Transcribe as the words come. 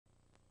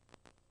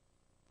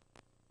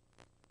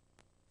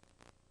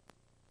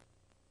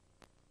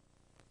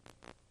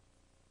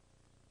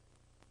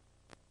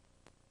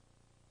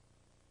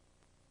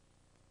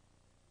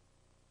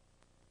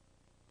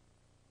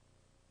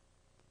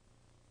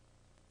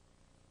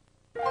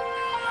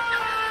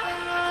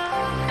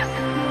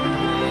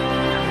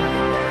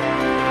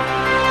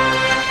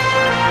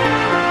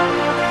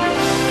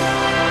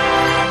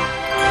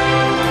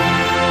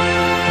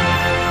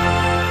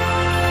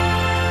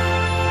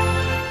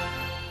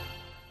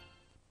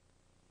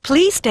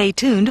Please stay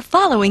tuned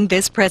following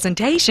this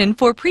presentation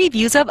for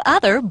previews of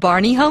other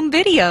Barney home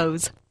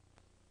videos.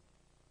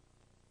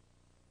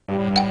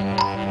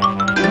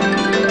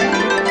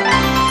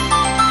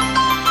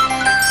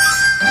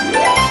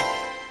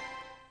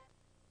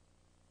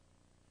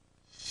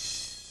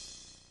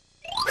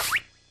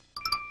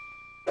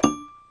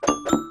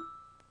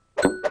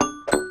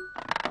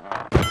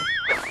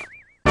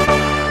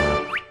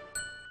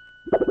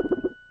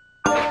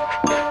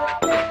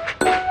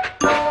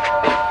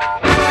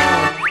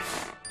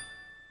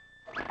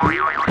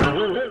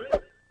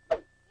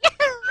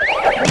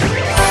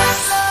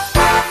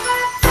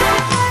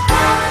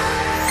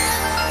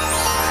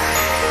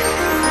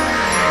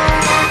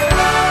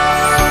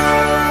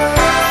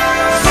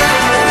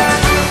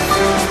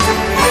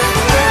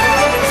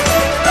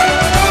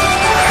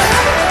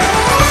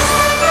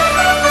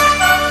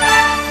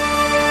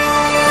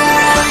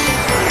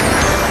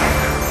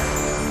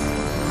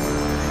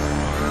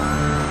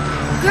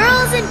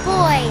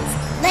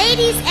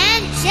 Ladies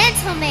and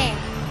gentlemen,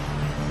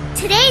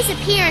 today's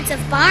appearance of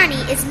Barney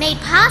is made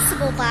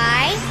possible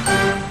by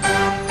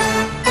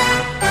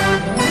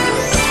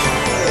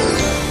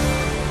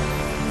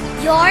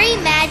your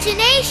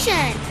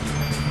imagination.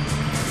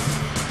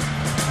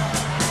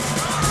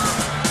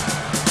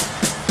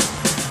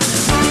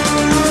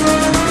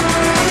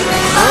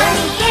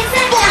 Barney is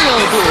a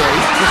dinosaur.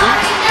 Our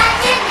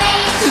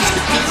imagination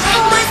can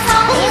take us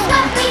home. He's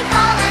what we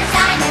call a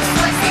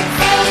dinosaur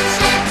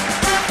sensation.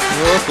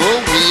 Oh,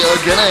 we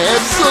are gonna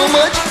have so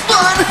much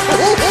fun!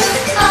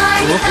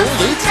 It's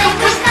great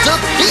to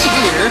be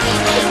here!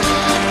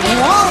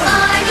 Whoa!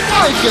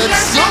 I've got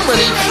so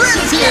many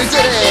friends here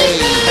today!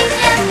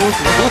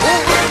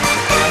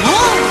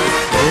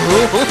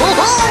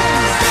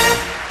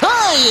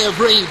 Hi,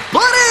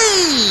 everybody!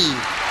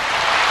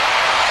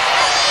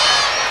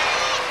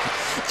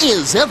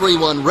 Is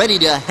everyone ready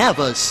to have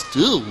a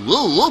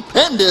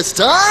stupendous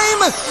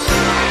time?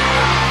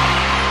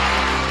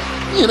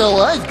 You know,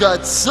 I've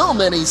got so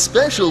many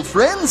special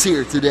friends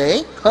here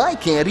today, I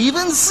can't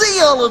even see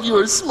all of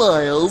your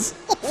smiles.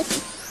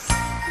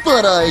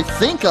 But I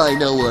think I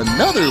know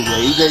another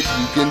way that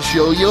you can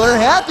show you're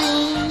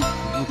happy.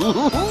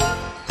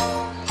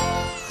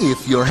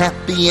 If you're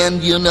happy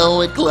and you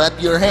know it, clap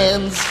your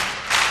hands.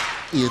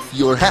 If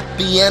you're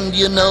happy and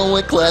you know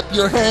it, clap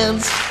your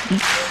hands.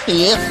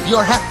 If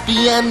you're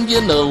happy and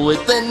you know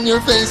it, then your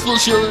face will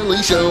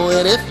surely show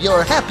it. If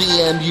you're happy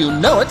and you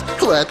know it,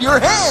 clap your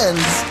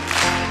hands.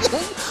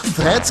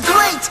 That's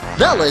great!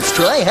 Now let's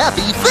try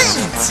happy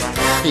feet!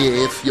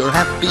 If you're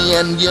happy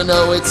and you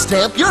know it,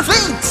 stamp your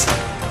feet!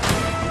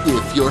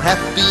 If you're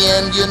happy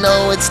and you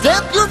know it,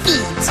 stamp your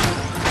feet!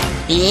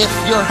 If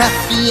you're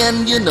happy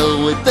and you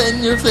know it,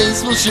 then your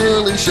face will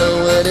surely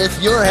show it.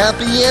 If you're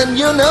happy and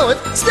you know it,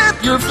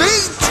 stamp your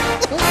feet!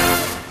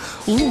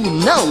 Ooh,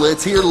 now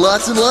let's hear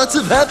lots and lots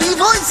of happy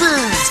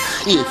voices!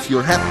 If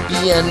you're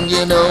happy and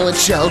you know it,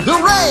 shout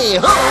hooray!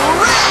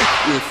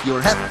 Hooray! If you're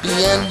happy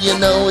and you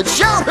know it,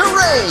 shout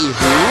hooray!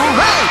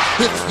 Hooray!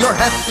 If you're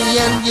happy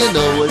and you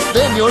know it,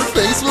 then your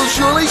face will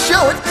surely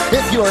show it.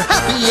 If you're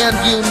happy and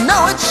you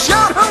know it,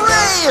 shout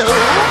hooray!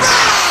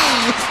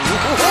 Hooray!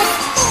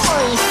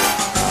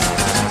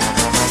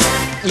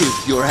 If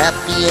you're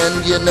happy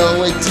and you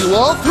know it, do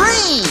all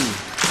three!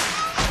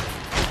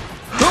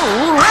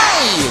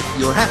 Hooray! If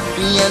you're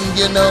happy and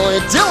you know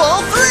it, do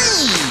all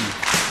three!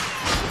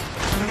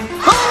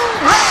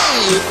 Hooray!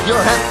 If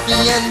you're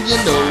happy and you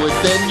know it,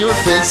 then your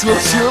face will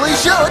surely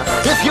show it.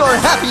 If you're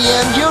happy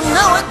and you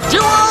know it,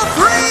 do all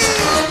three!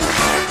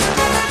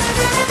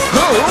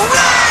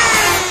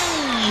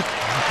 Hooray!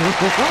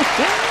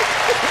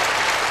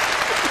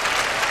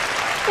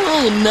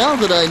 Oh, now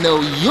that I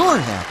know you're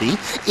happy,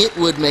 it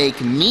would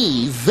make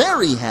me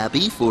very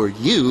happy for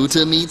you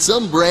to meet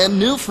some brand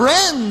new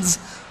friends.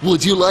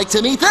 Would you like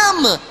to meet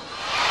them?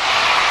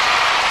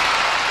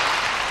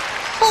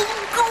 Oh,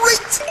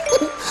 great!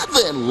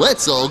 Then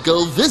let's all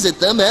go visit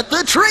them at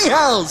the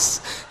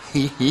treehouse.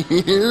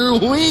 Here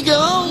we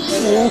go.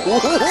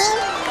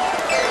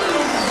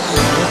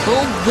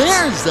 Oh,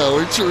 there's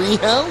our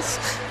treehouse.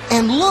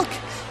 And look,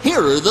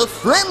 here are the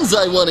friends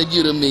I wanted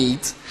you to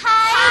meet.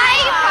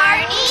 Hi,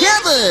 Barney.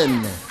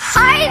 Kevin.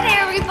 Hi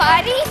there,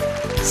 everybody.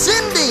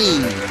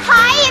 Cindy.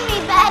 Hi,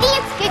 everybody.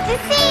 It's good to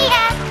see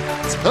ya.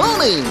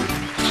 Tony.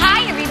 Hi,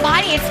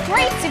 everybody. It's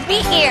great to be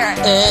here.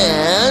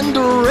 And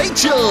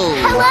Rachel.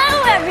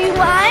 Hello,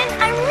 everyone.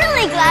 I'm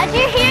really glad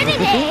you're here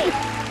today.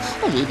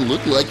 It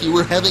looked like you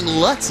were having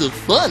lots of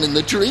fun in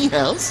the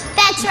treehouse.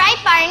 That's right,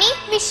 Barney.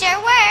 We sure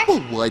were.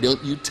 Well, why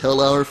don't you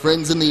tell our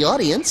friends in the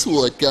audience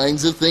what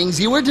kinds of things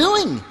you were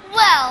doing?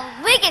 Well,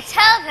 we could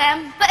tell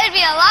them, but it'd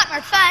be a lot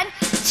more fun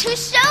to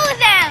show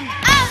them.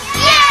 Oh,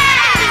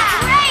 yeah!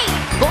 Great!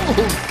 Oh,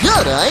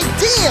 good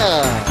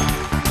idea!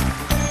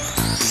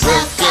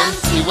 Welcome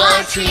to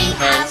our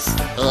treehouse,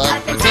 a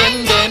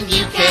pretend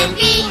you can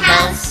be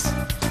house.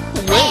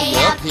 Way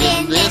up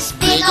in this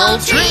big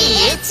old tree,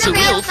 it's a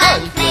real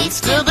fun place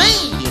to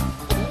be.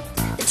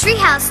 The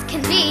treehouse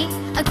can be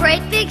a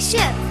great big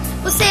ship.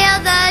 We'll sail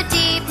the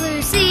deep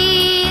blue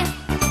sea.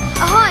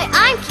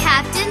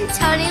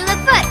 Tony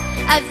LaFoot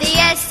of the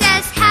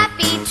SS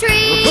Happy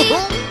Tree.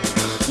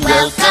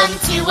 Welcome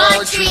to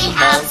our tree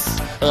house,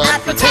 a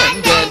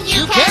pretend and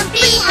you can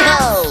be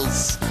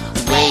house.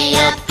 Way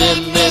up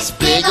in this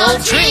big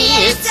old tree,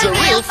 it's a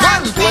real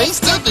fun place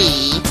to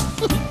be.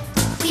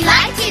 We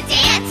like to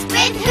dance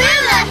with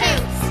hula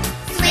hoops,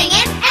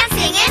 swinging and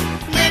singing,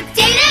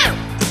 loop-de-loop.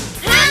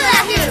 Hula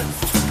hoops,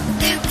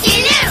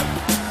 loop-de-loop.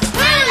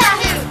 Hula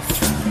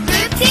hoops,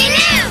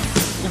 loop-de-loop.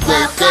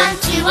 Welcome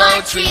to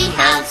our tree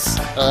house,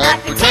 a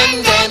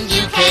pretend and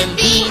you can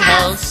be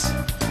house.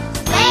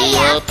 Way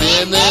up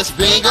in this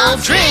big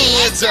old tree,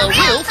 it's a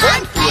real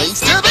fun place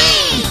to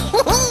be.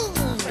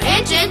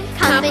 Engine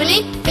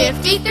Company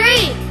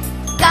 53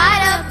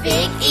 got a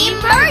big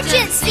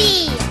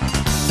emergency.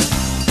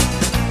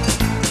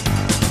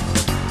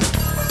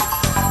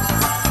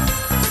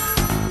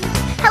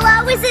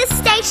 Hello, is this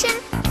station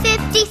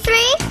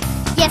 53?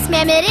 Yes,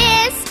 ma'am, it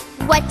is.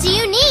 What do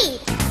you need?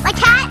 My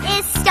cat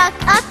is stuck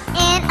up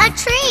in a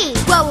tree.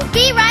 Well, we'll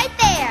be right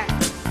there.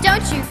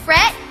 Don't you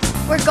fret.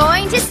 We're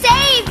going to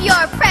save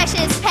your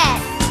precious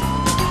pet.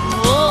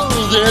 Oh,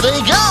 there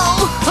they go.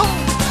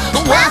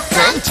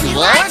 Welcome to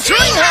our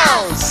tree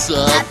house,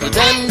 a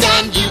pretend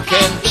and you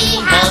can be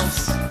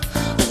house.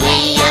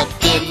 Way up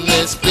in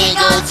this big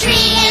old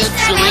tree,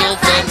 it's a real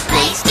fun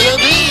place to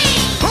be.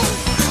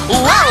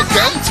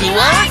 Welcome to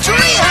our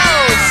tree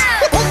house.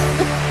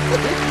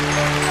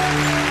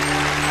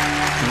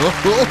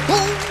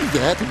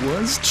 That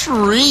was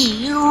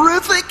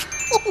terrific.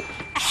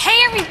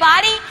 Hey,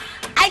 everybody.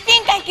 I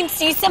think I can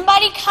see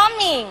somebody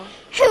coming.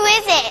 Who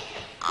is it?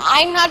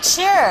 I'm not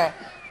sure.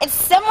 It's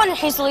someone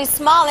who's really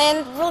small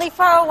and really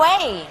far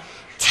away.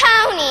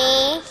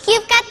 Tony,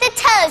 you've got the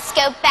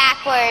telescope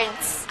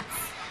backwards.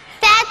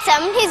 That's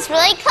someone who's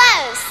really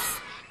close.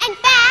 In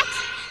fact,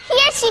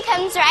 here she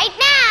comes right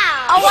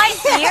now. Oh, I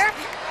see her.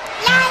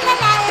 La la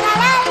la la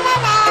la la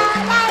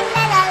la la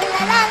la la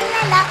la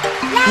la la.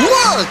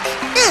 Look!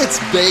 It's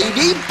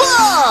Baby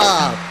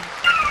Bob!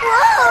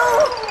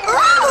 Whoa!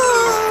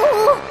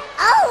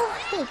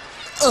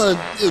 Oh!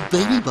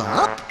 Baby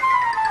Bob?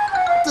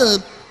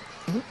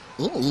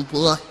 Oh,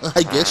 well,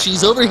 I guess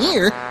she's over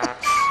here.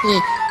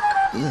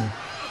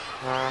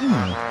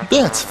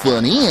 That's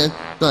funny.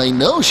 I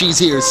know she's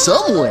here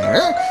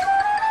somewhere.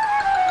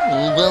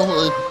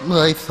 Well,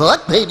 I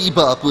thought Baby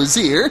Bob was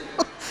here.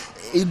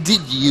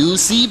 Did you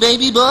see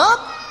Baby Bob?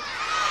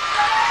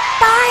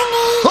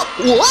 Barney!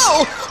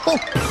 Whoa!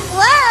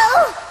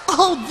 Whoa!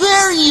 Oh,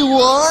 there you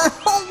are!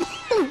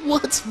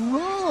 What's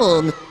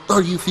wrong?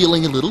 Are you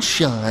feeling a little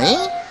shy?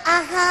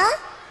 Uh-huh.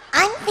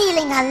 I'm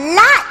feeling a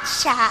lot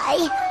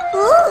shy.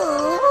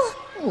 Ooh.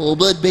 Oh,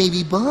 but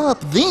Baby Bob,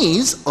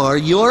 these are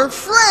your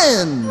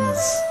friends.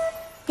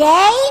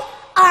 They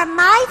are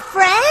my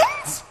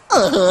friends?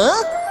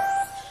 Uh-huh.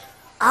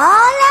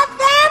 All of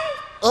them?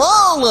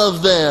 All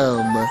of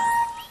them.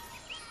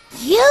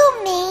 You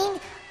mean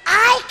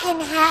I can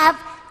have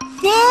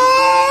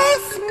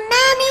this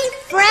many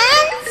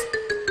friends?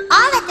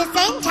 All at the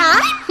same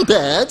time?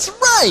 That's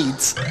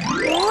right.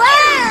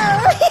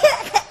 Wow!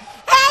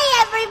 Hey,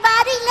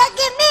 everybody, look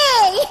at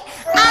me.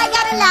 I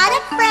got a lot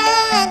of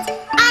friends.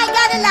 I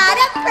got a lot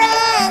of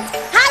friends.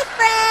 Hi,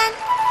 friend.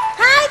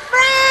 Hi,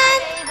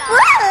 friend.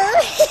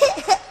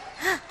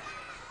 Woo!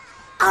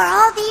 Are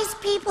all these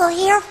people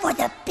here for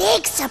the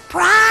big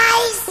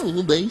surprise?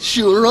 Oh, they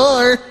sure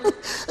are.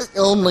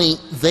 Only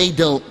they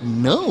don't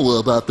know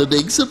about the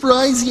big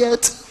surprise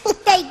yet.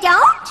 They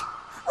don't?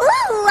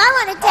 Ooh, I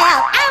want to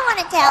tell.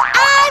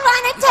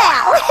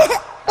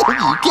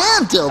 You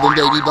can tell them,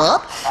 Baby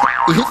Bob,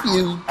 if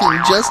you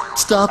can just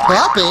stop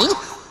hopping.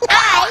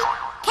 I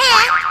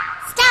can't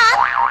stop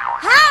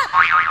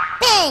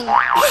hopping.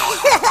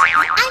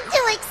 I'm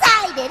too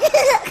excited.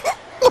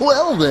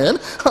 Well then,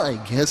 I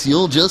guess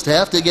you'll just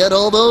have to get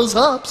all those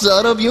hops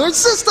out of your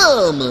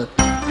system.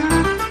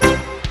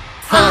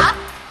 Hop,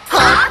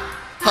 hop,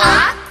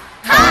 hop,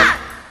 hop.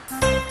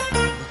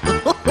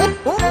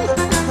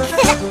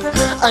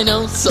 I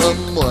know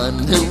someone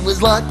who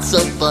is lots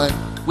of fun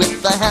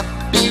with a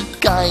happy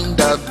kind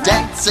of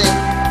dancing.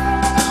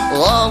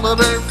 All of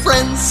her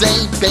friends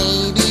say,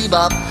 Baby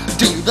Bob,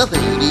 do the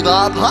Baby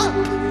Bob hop.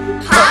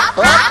 Hop,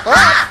 hop,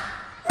 hop.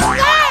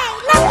 Yay,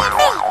 look at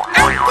me.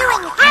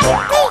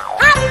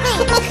 I'm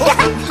doing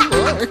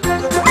happy.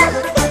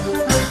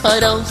 I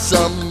know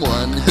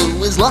someone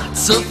who is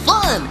lots of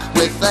fun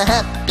with a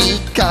happy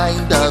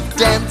kind of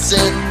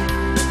dancing.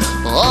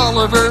 All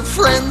of her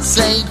friends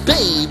say,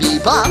 Baby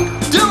Bob,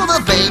 do the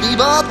Baby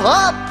Bob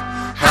hop.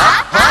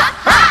 Hop, hop,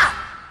 hop.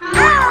 Oh,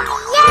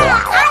 yeah,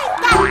 I've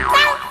got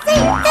fancy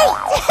feet.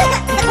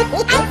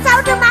 And so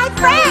do my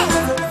friends.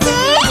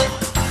 See?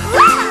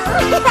 Woo!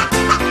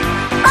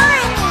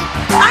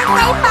 Barney, aren't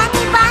they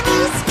funny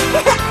bunnies?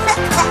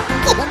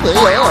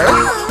 Oh, they are.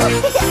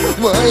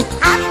 Why?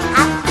 Hop,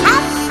 hop,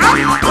 hop, hop.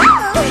 Woo!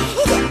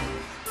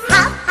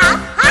 Hop, hop,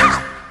 hop.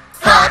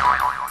 Hop,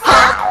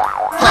 hop,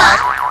 hop,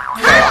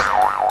 hop.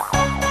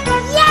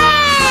 Yay!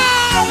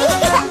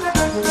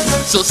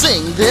 So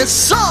sing this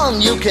song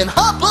down, you can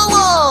hop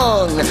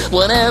along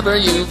whenever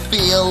you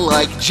feel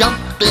like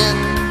jumping.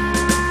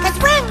 'Cause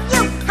when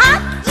you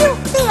hop, you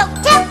feel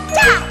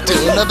tip-top. Do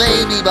the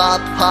baby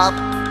bop hop.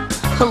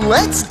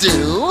 Let's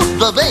do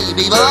the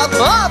baby bop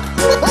hop.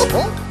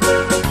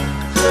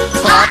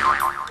 Hop,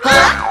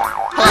 hop,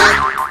 hop,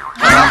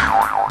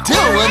 hop.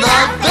 Doing the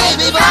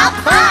baby bop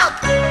hop.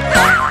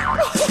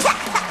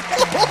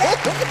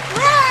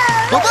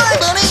 Bye-bye,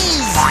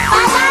 bunnies.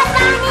 Bye-bye,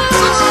 bunnies.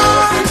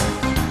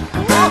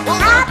 Hop,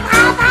 hop,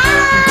 hop.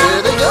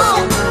 There they go.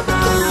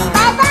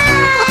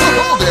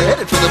 Bye-bye. They're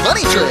headed for the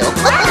bunny trail.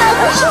 There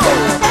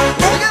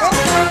they go.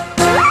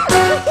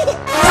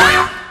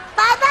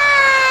 Bye-bye.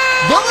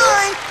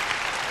 Bye-bye.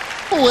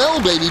 Well,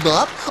 Baby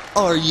Bop,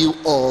 are you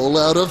all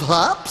out of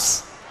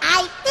hops?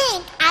 I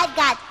think I've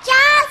got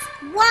just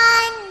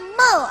one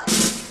more.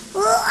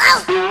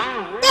 Oh,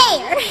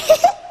 there.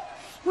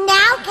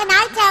 Now, can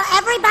I tell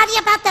everybody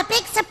about the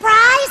big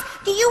surprise?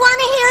 Do you want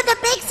to hear the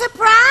big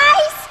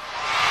surprise?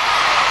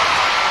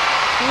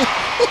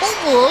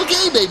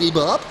 Okay, Baby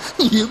Bop,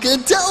 you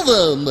can tell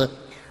them.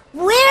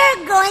 We're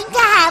going to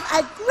have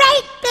a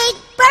great big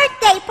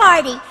birthday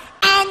party,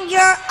 and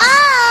you're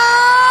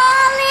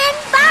all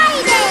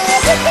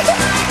invited.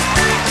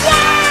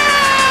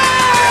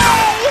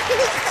 Yay!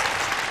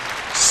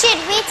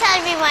 Should we tell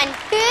everyone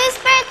whose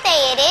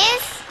birthday it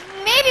is?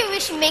 Maybe we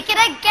should make it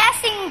a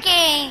guessing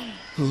game.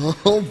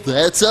 Oh,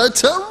 that's a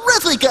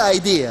terrific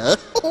idea.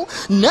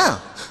 Now,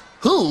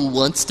 who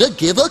wants to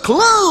give a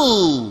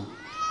clue?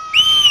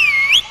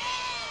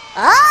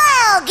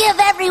 I'll give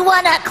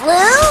everyone a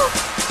clue.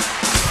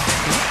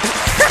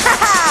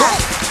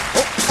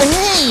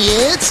 Hey,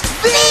 it's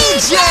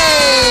VJ!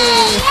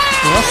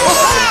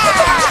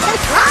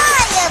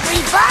 Hi,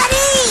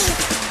 everybody!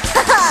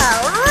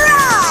 All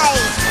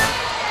right!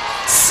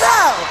 So,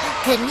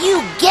 can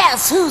you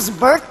guess whose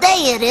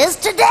birthday it is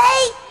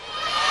today?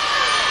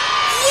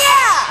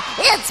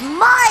 Yeah, it's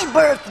my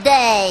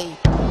birthday!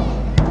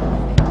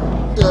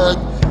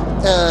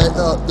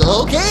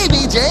 Okay,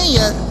 BJ.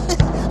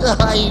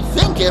 I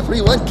think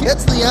everyone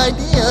gets the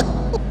idea.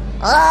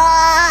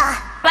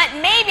 But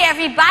maybe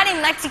everybody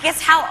would like to guess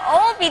how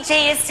old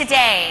BJ is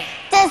today.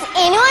 Does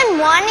anyone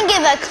want to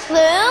give a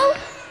clue?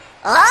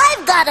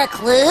 I've got a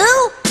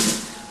clue.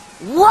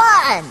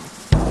 1,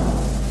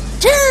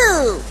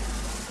 2,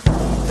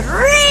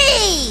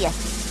 3,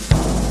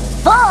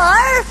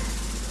 4,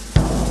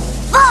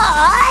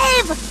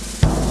 5,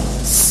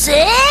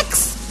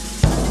 6,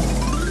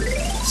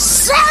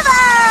 7!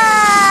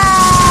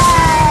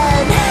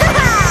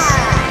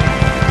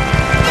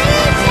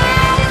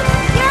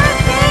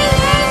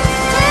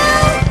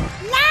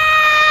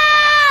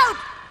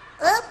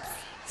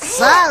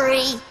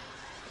 Sorry.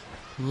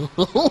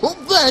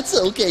 That's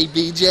okay,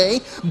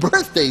 BJ.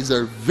 Birthdays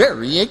are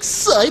very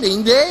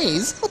exciting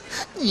days,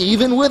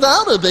 even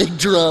without a big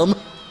drum.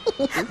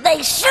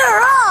 They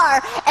sure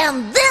are,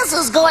 and this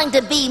is going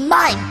to be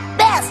my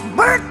best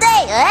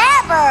birthday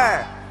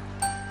ever.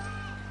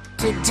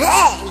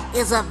 Today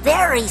is a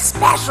very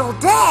special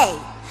day,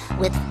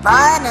 with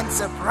fun and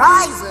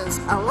surprises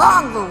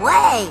along the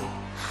way.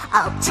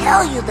 I'll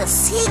tell you the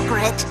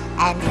secret,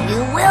 and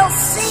you will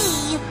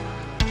see.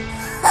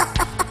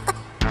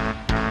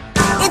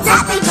 It's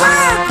happy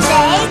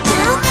birthday to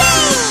me!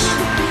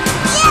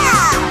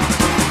 Yeah!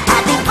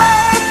 Happy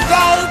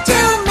birthday to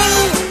me!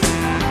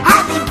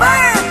 Happy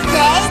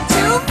birthday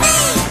to me!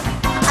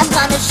 I'm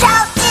gonna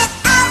shout it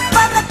out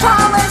from the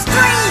tallest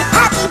tree!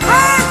 Happy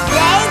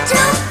birthday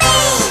to me!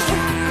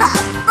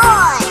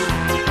 Boy!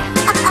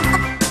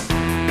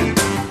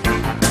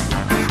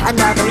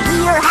 Another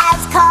year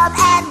has come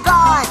and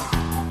gone.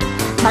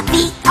 My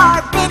feet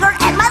are bigger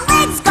and my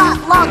legs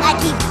got long. I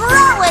keep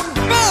growing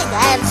big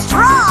and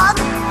strong.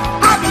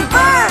 Happy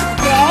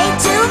birthday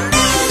to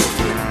me.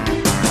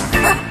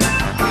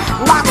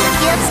 Lots of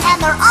gifts and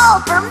they're all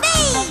for me.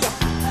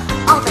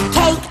 All the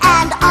cake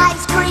and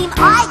ice cream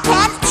I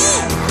can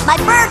eat. My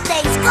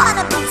birthday's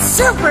gonna be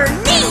super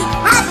neat.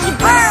 Happy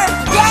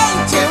birthday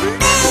to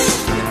me.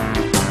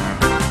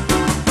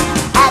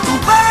 Happy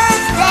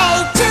birthday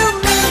to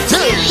me.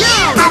 To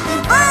you. Happy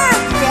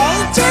birthday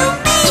to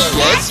me.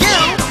 Yes, you.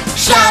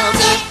 Shout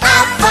it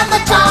out from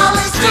the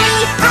tallest tree.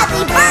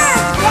 Happy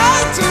birthday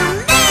to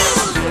me.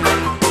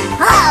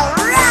 All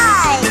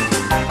right.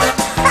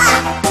 Ha.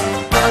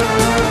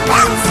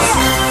 That's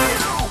it.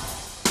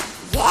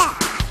 Yeah.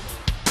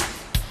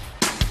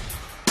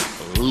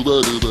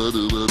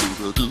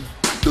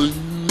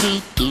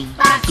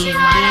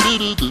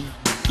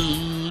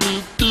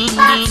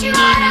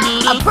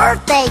 A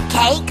birthday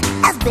cake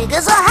as big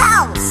as a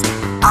house.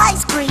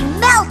 Ice cream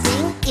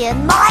melting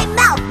in my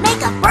mouth.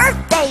 Make a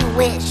birthday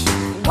wish.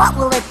 What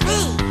will it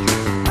be?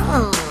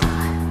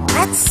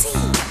 Let's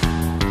see.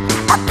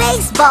 A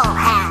baseball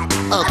hat.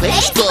 A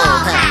baseball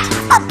hat.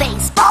 A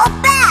baseball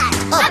bat.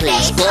 A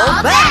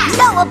baseball bat.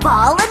 No, a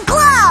ball and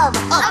glove.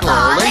 A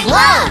ball and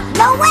glove.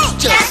 No, wait.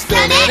 Just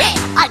a minute.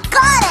 I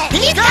got it.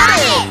 He got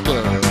it.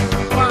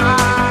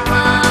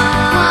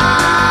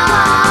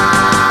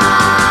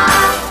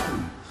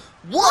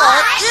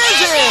 What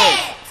is it?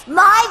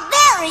 My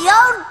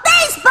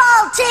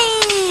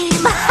team!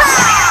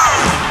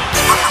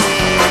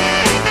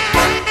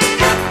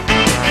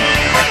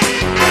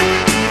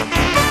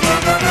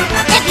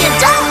 If you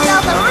don't know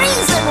the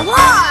reason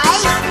why,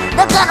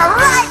 they're gonna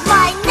write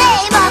my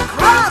name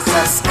across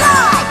the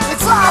sky.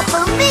 It's all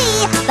for me,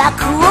 the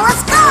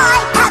coolest guy.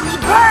 Happy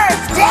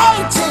birthday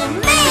to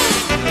me!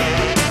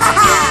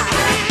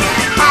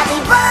 Happy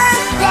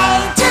birthday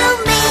to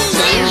me!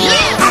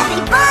 Happy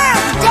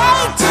birthday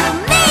to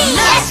me!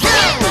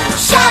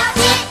 Shout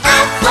it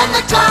out from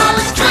the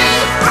tallest tree!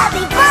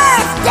 Happy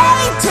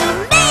birthday to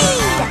me!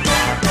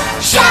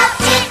 Shout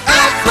it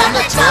out from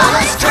the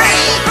tallest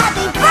tree!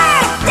 Happy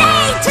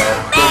birthday to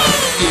me!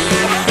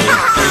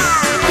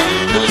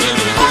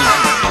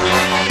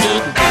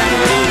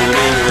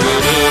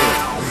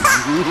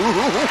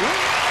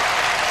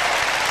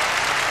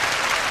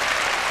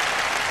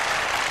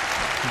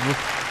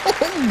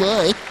 Oh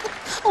my.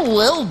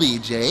 Well,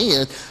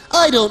 BJ,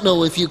 I don't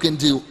know if you can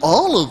do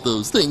all of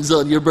those things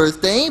on your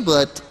birthday,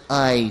 but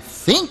I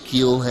think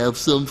you'll have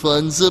some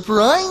fun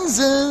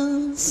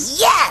surprises.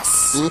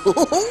 Yes!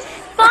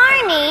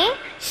 Barney,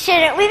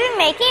 shouldn't we be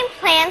making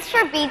plans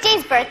for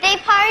BJ's birthday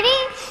party?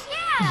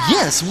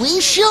 Yes,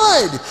 we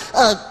should.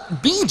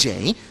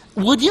 BJ,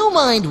 would you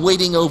mind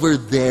waiting over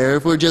there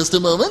for just a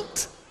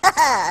moment?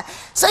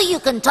 So you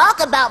can talk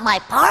about my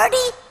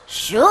party?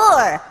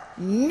 Sure,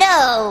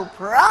 no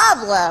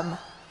problem.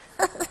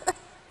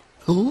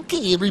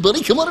 Okay,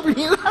 everybody, come on over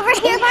here. Over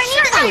here, Barney.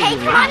 Hey,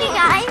 come on, you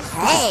guys.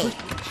 Hey,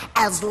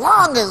 as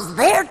long as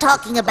they're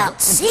talking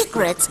about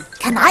secrets,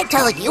 can I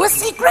tell you a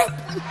secret?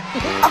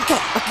 Okay.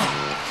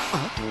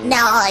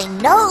 Now, I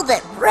know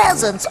that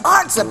presents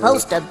aren't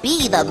supposed to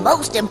be the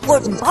most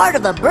important part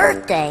of a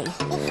birthday,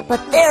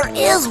 but there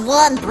is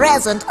one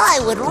present I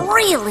would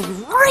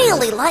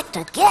really like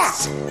to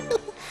get.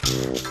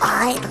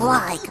 I'd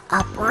like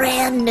a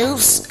brand new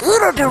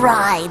scooter to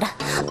ride.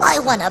 I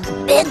want a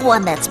big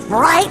one that's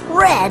bright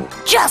red,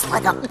 just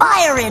like a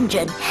fire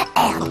engine.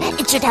 And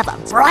it should have a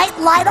bright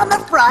light on the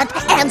front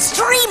and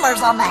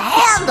streamers on the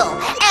handle.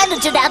 And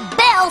it should have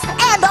bells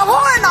and a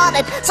horn on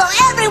it, so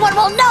everyone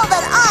will know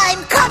that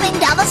I'm coming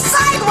down the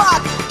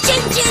sidewalk.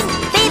 Ching, ching,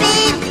 beep,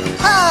 beep.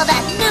 Oh,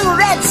 that new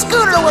red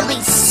scooter will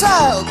be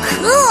so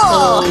cool.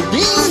 Oh,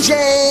 BJ!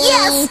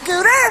 Yes,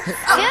 Scooter.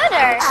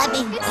 Scooter?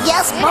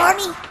 Yes,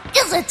 Barney.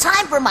 Is it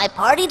time for my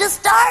party to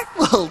start?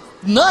 Well,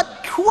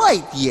 not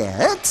quite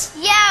yet.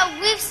 Yeah,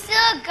 we've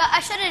still got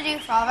a show to do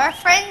for all of our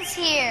friends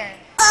here.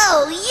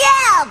 Oh,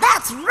 yeah,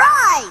 that's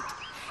right.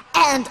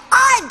 And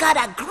I've got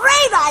a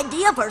great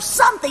idea for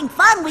something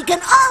fun we can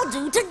all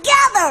do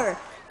together.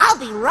 I'll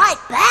be right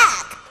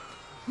back.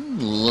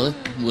 I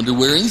wonder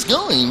where he's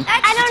going.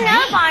 I don't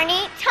know,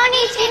 Barney.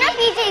 Tony, do you know what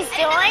BJ's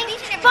doing?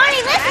 Barney,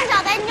 listen to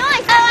all that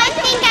noise. Oh, I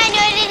think I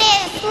know what it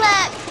is.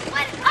 Look.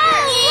 What?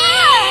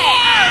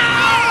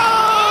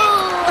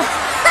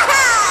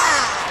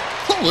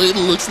 Oh, it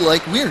looks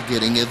like we're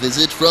getting a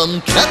visit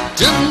from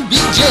Captain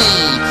BJ,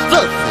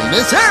 the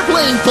famous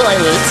airplane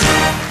pilot.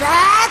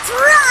 That's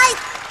right.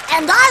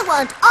 And I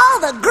want all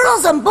the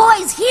girls and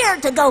boys here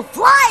to go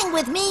flying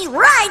with me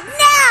right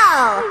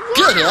now.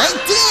 Good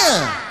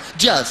idea.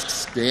 Just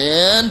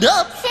stand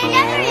up. Stand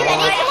up,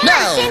 everybody. Come on,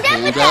 Now, stand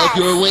up with hold out us.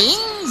 your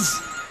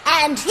wings.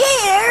 And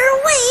here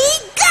we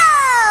go.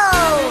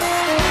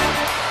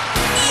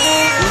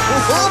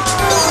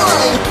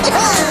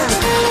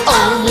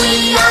 Oh,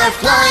 we are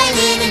flying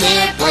in an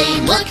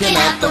airplane, looking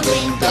out the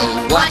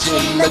window,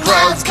 watching the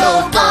clouds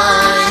go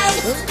by.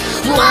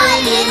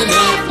 Flying in an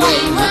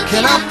airplane,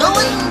 looking out the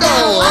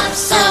window, up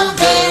so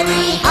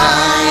very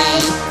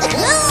high.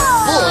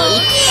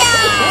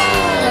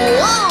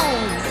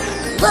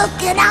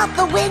 Looking out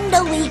the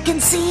window, we can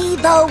see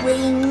the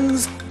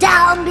wings.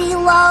 Down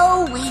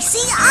below, we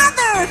see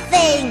other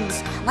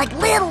things, like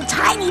little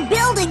tiny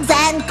buildings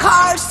and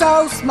cars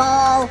so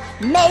small.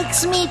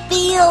 Makes me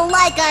feel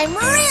like I'm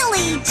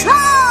really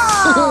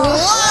tall.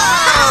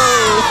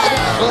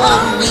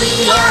 Oh,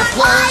 we are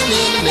flying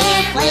in an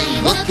airplane,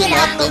 looking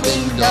out the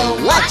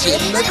window, watching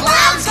the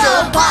clouds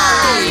go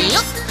by.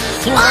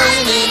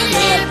 Flying in an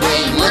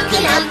airplane,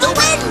 looking out the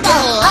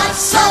window, up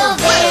so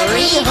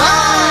very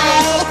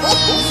high.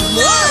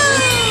 There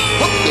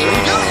we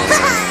go.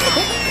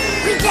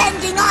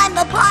 Pretending I'm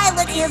the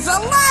pilot is a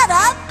lot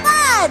of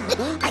fun.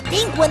 I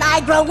think when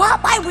I grow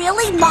up, I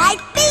really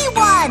might be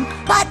one.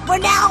 But for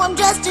now, I'm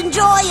just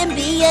enjoying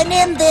being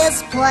in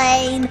this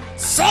plane,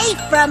 safe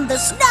from the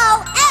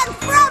snow and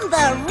from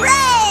the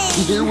rain.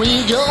 Here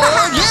we go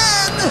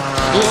again.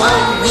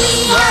 Oh,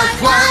 we are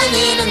flying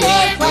in an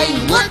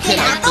airplane, looking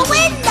out the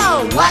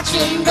window,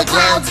 watching the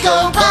clouds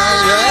go by.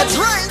 That's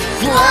right.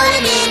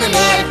 Flying in an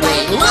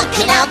airplane,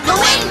 looking out the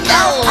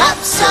window, up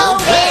so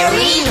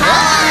very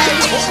high.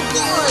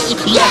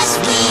 Yes,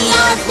 we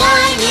are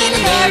flying in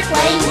an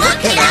airplane,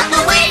 looking out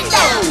the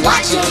window,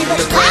 watching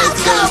the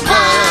clouds go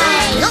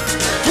by.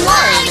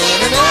 Flying in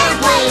an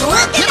airplane,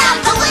 looking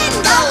out the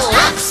window,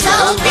 up so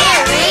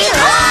very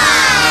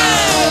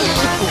high.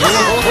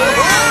 Here we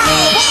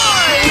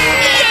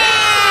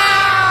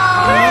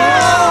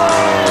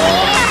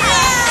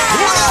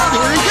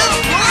go.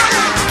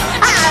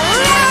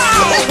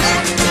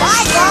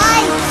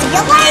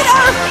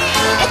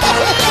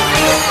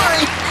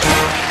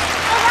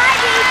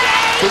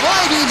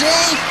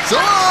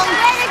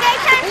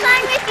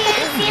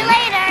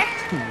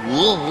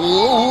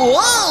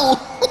 Whoa!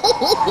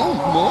 Oh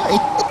my!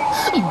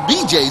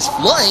 BJ's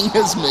flying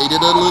has made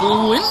it a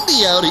little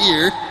windy out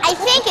here. I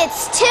think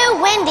it's too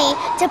windy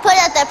to put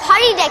up the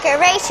party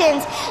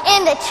decorations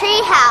in the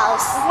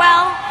treehouse.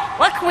 Well,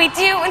 what can we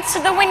do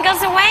until the wind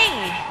goes away?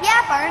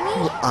 Yeah,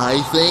 Barney.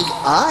 I think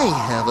I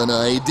have an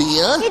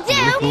idea. You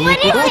do? What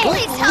is it?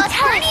 Please tell us,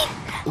 Barney.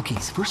 Okay,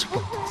 so first of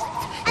all,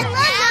 I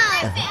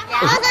love it.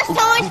 Oh, there's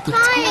so much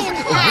fun.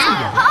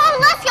 Oh,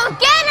 let's go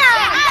get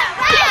them.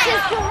 This is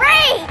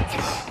great.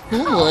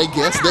 oh, I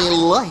guess they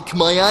like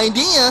my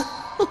idea.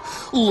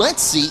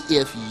 Let's see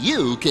if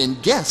you can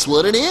guess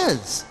what it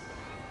is.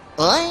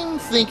 I'm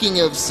thinking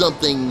of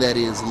something that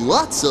is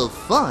lots of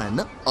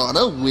fun on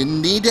a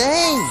windy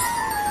day.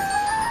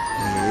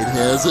 It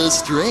has a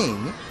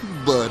string,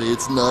 but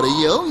it's not a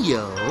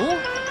yo-yo.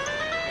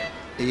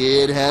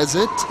 It has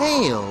a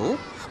tail,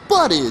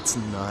 but it's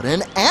not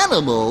an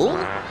animal.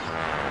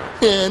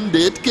 And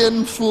it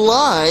can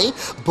fly,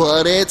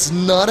 but it's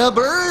not a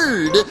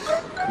bird.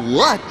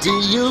 What do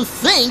you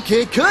think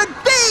it could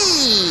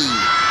be?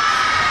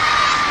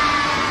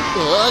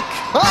 A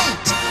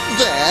kite!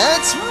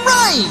 That's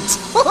right!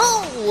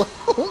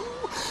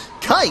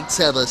 Kites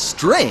have a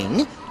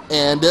string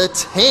and a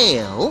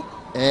tail,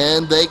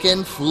 and they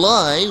can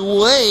fly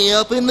way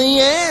up in the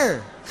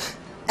air.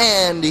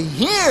 And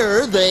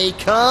here they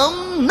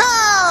come now!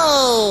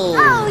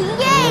 Oh,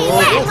 yay!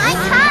 Where's my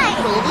kite?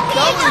 Oh,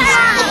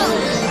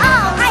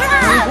 my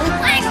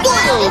God! I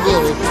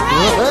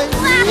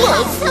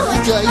love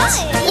kites!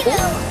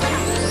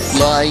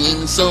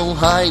 Flying so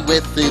high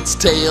with its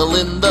tail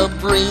in the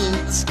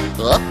breeze,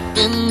 up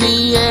in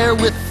the air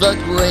with the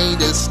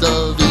greatest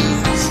of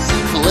ease,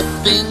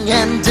 flipping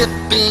and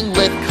dipping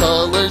with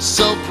colors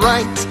so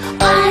bright.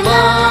 I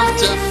love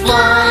to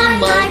fly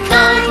my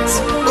kite,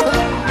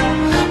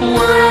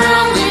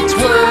 whirling,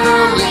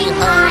 twirling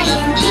high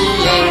in the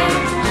air,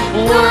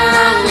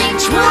 whirling,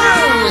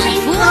 twirling,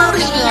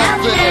 floating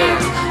up there.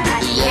 At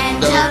the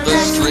end of the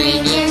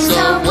string, it's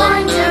a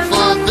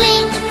wonderful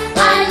thing.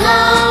 I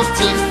love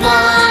to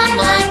fly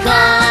my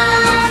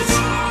kite.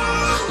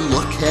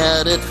 Look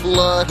at it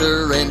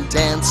flutter and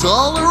dance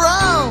all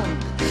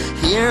around.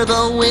 Hear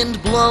the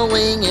wind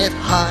blowing it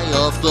high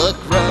off the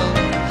ground.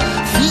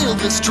 Feel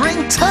the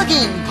string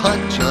tugging, but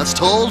just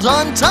hold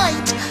on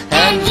tight,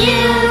 and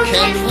you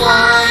can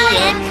fly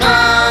a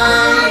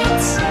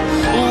kite.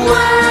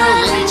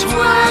 Whirling,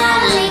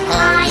 twirling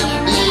high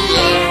in the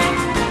air,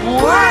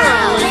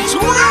 whirling,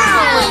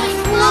 twirling,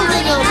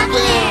 floating up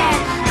there.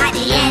 At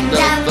the end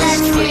of the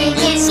string,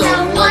 it's a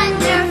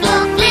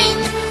wonderful thing.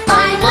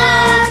 I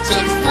love to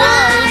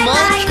fly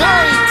my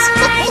kite.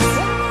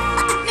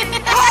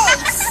 Hey,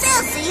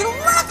 Sissy,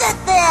 look at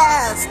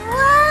this!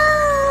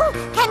 Whoa!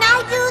 Can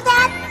I do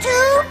that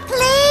too,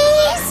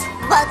 please?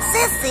 But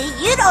Sissy,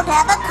 you don't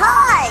have a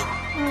kite.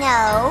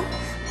 No,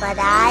 but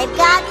I've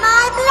got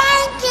my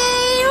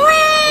blankie.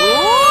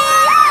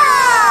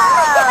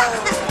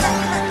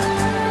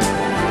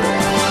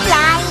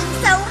 Flying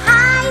so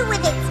high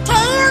with its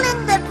tail in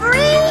the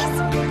breeze,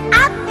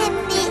 up in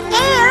the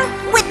air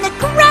with the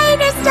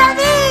greatest of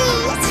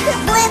ease,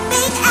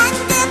 Flipping and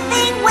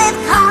dipping with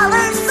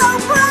colors so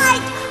bright.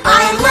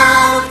 I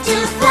love to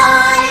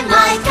fly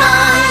my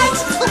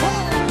kite.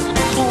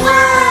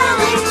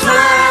 Whirling,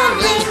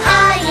 twirling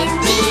high in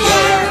the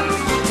air,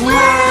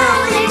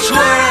 whirling,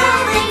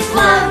 twirling,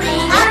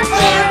 floating up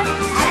there.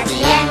 At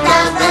the end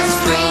of the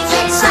string,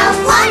 it's a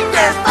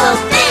wonderful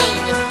thing.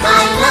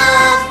 I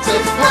love to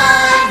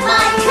fly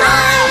my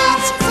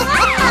kite.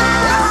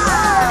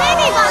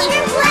 Baby, got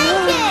your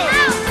blanket.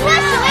 What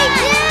should we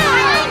do?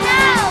 I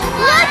know.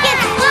 Look,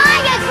 it's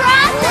flying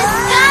across the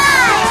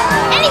sky.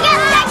 And he got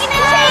stuck in a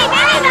tree.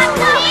 And he got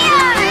stuck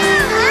here.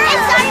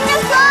 It's starting to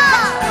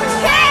fall.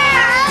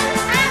 Here.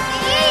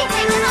 Take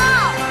it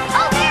off.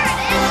 Oh, there it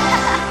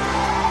is.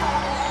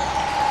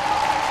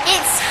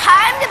 It's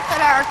time to put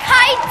our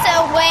kites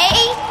away.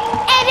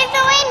 And if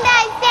the wind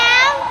dies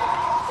down,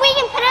 we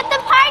can put up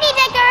the party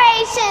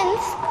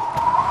decorations.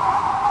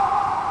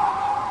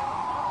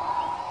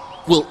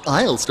 Well,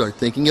 I'll start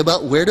thinking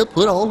about where to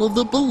put all of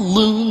the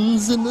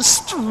balloons and the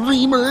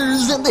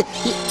streamers and the...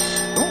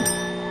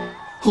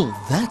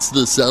 Oh, that's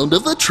the sound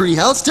of the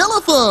treehouse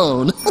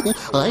telephone.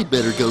 I'd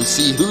better go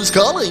see who's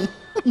calling.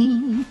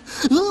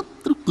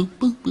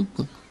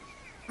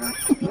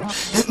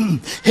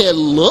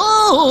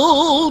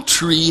 Hello,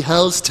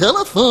 treehouse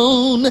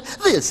telephone.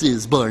 This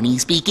is Barney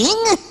speaking.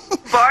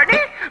 Barney?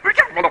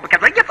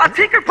 It's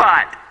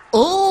Tinkerpot.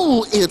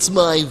 Oh, it's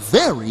my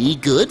very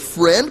good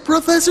friend,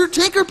 Professor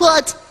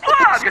Tinkerpot.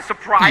 Oh, I'm just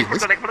surprised.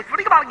 Yes. What do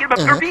you about getting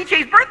for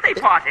BJ's birthday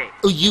party?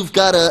 Oh, you've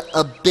got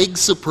a big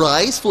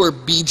surprise for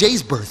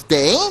BJ's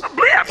birthday?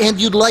 Blip. And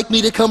you'd like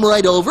me to come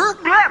right over?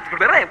 Blip.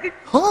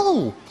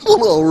 Oh,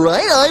 well, all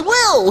right, I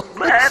will.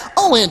 Blip.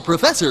 Oh, and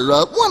Professor,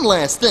 one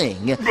last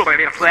thing.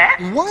 Blip.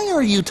 Why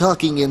are you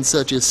talking in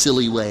such a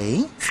silly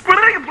way?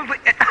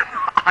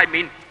 I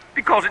mean,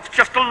 because it's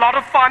just a lot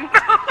of fun.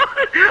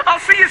 I'll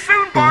see you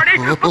soon, Barney.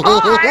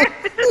 Bye.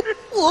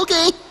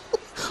 Okay.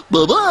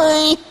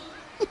 Bye-bye.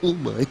 Oh,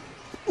 my.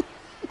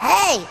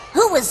 Hey,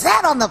 who was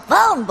that on the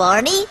phone,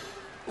 Barney?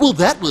 Well,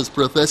 that was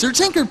Professor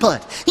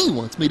Tinkerput. He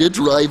wants me to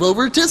drive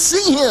over to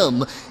see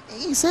him.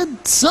 He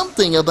said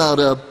something about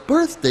a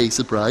birthday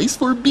surprise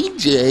for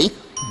BJ.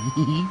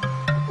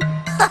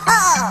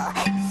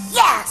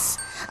 Yes!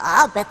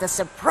 I'll bet the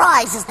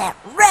surprise is that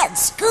red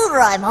scooter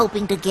I'm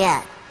hoping to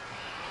get.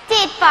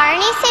 Did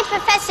Barney say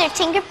Professor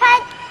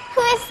Tinkerput?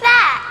 Who is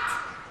that?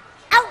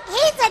 Oh,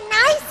 he's a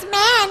nice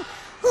man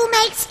who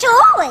makes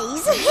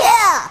toys.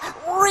 Yeah,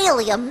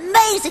 really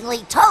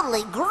amazingly,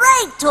 totally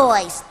great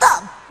toys.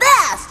 The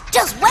best!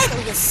 Just wait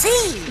till you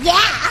see.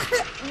 Yeah.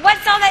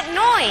 What's all that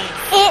noise?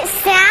 It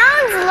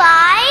sounds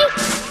like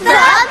the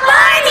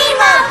Barney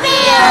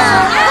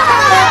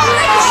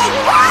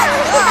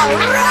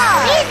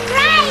He's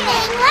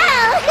driving.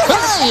 Whoa.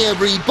 Hi,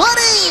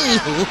 everybody!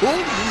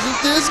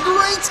 Isn't this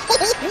great?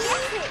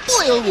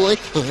 Boy, oh boy,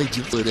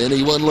 would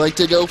anyone like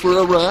to go for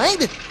a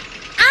ride?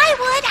 I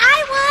would.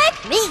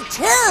 Me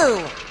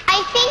too.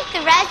 I think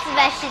the rest of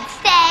us should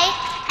stay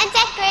and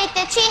decorate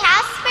the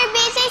treehouse for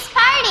BJ's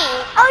party.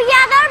 Oh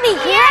yeah, that'd be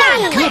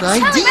great. Good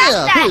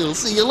idea. We'll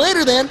see you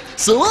later then.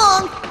 So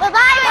long. Bye-bye,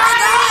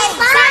 Barney.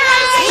 Bye.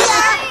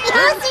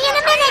 I'll see you in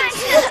a minute.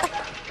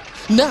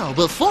 Now,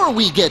 before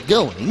we get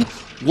going,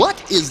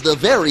 what is the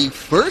very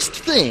first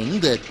thing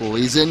that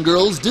boys and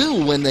girls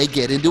do when they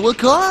get into a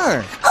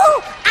car?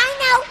 Oh,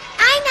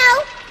 I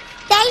know.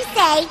 They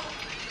say,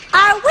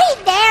 "Are we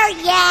there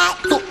yet?"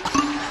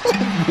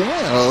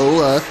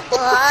 Well,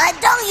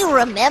 Don't you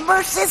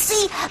remember,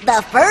 Sissy?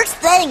 The first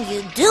thing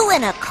you do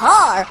in a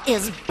car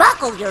is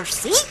buckle your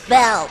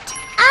seatbelt.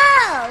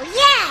 Oh,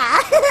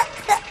 yeah.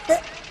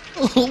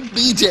 oh,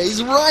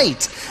 BJ's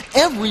right.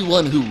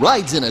 Everyone who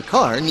rides in a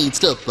car needs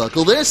to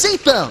buckle their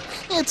seatbelt.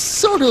 It's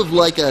sort of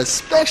like a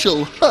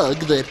special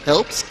hug that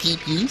helps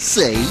keep you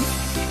safe.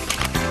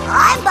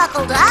 I'm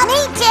buckled up.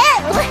 Me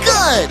too.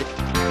 Good.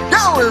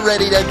 Now we're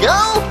ready to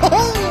go.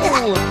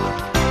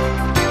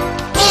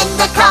 In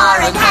the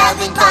car and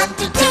having fun,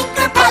 to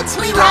Tinkerput's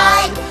we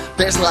ride.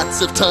 There's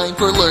lots of time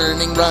for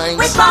learning rhymes.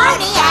 With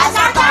Barney as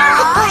our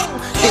guide.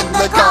 In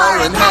the car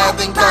and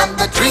having fun,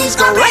 the trees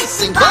go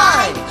racing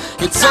by.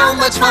 It's so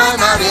much fun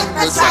out in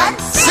the sun,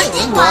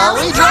 singing while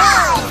we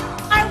drive.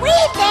 Are we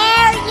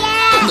there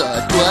yet?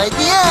 Not quite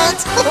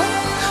yet.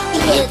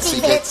 Itsy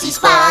bitsy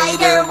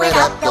spider went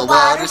up the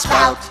water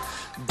spout.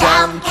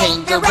 Down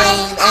came the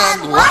rain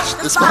and washed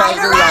the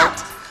spider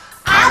out.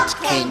 Out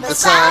came the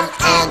sun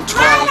and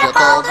dried up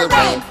all the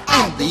rain.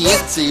 And the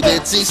itsy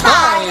bitsy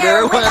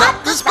spider went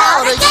up the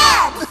spout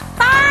again.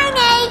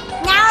 Barney,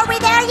 now are we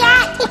there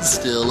yet?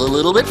 Still a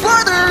little bit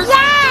further.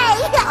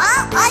 Yay!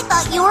 Well, I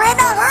thought you were in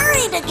a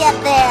hurry to get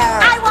there.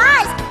 I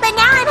was, but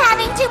now I'm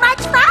having too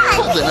much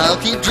fun. Then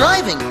I'll keep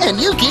driving and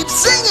you keep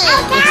singing.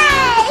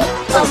 Okay.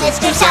 Oh,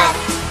 Mr. Sun,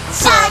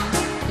 Sun,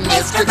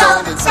 Mr.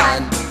 Golden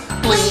Sun,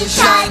 please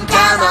shine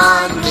down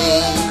on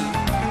me.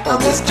 Oh,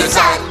 Mr.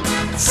 Sun,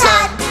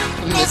 Sun,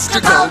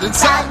 Mr. Golden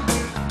Sun,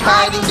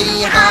 hiding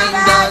behind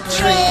the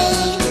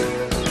tree.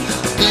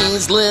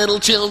 These little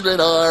children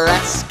are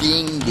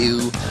asking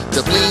you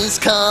to please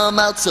come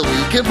out so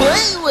we can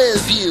play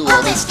with you.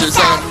 Oh, Mr.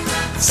 Sun,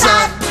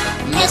 Sun,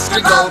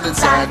 Mr. Golden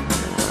Sun,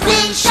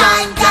 please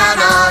shine down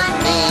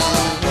on me.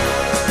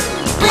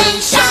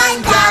 Please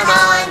shine down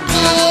on me.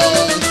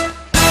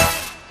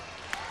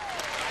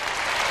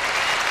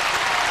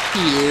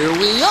 Here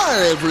we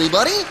are,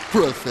 everybody.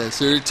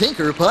 Professor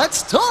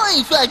Tinkerput's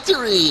Toy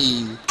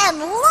Factory. And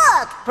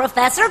look,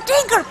 Professor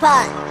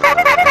Tinkerput.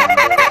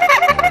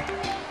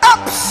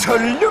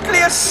 Absolutely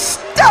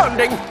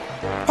astounding!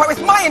 Why,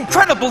 with my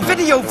incredible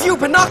video view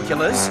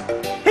binoculars,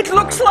 it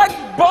looks like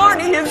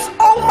Barney is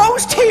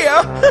almost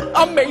here!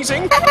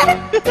 Amazing!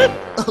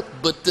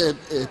 But,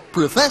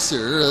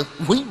 Professor,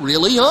 we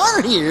really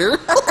are here.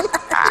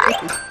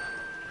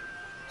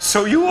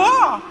 So you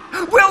are!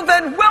 Well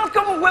then,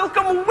 welcome,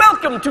 welcome,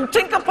 welcome to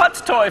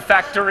Tinkerput's Toy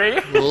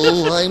Factory!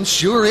 Oh, I'm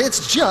sure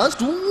it's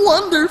just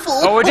wonderful.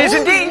 Oh, it is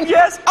indeed,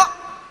 yes! Oh,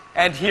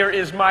 and here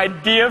is my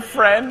dear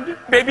friend,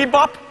 Baby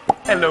Bop.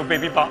 Hello,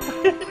 Baby Bop.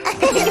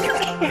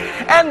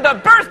 And the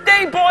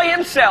birthday boy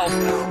himself.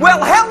 Well,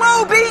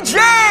 hello, BJ!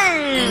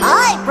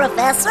 Hi,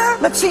 Professor.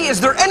 Let's see, is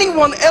there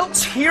anyone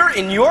else here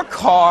in your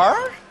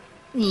car?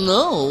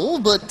 No,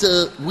 but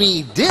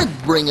we did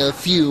bring a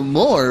few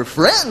more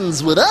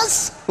friends with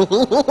us.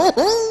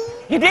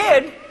 You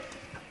did?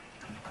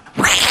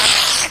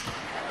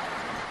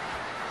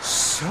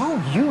 So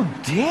you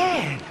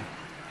did.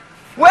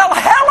 Well,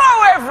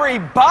 hello,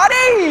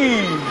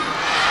 everybody!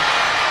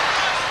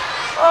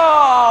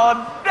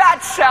 Oh,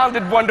 that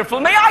sounded wonderful.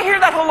 May I hear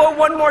that hello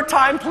one more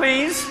time,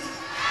 please?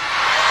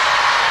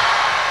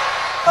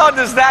 Oh,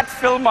 does that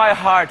fill my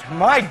heart?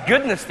 My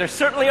goodness, there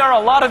certainly are a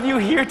lot of you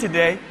here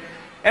today.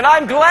 And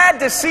I'm glad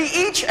to see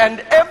each and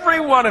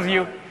every one of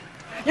you.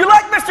 You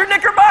like Mr.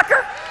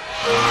 Knickerbocker?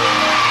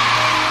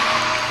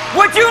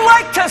 Would you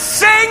like to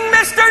sing,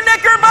 Mr.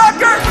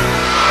 Knickerbocker?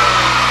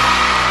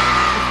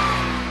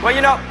 Well,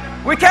 you know,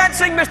 We can't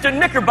sing Mr.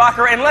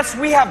 Knickerbocker unless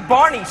we have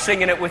Barney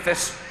singing it with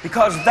us,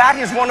 because that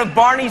is one of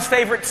Barney's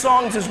favorite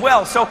songs as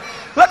well. So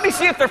let me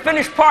see if they're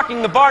finished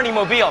parking the Barney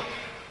mobile.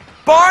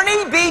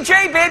 Barney,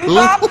 BJ, Baby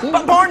Bob,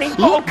 Barney.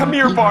 Oh, come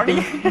here,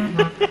 Barney.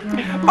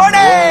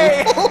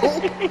 Barney!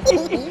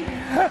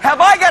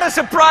 Have I got a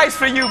surprise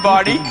for you,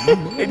 Barney?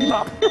 Baby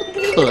Bob.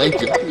 I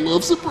just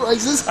love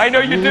surprises. I know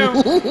you do.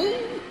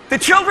 The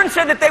children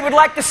said that they would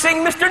like to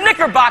sing Mr.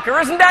 Knickerbocker,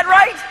 isn't that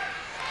right?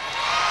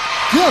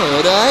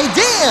 Good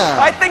idea.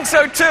 I think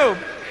so, too.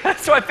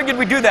 So I figured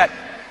we'd do that.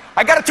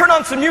 I gotta turn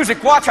on some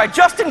music. Watch, I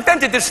just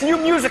invented this new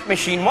music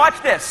machine.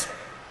 Watch this.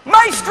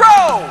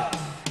 Maestro!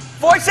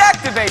 Voice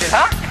activated,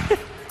 huh?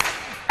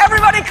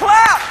 Everybody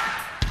clap!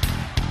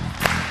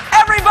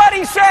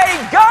 Everybody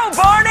say, go,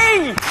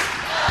 Barney!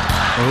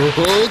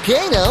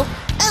 Okay, now,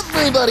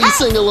 everybody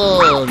sing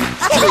along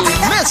to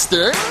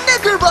Mr.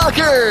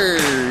 Knickerbocker!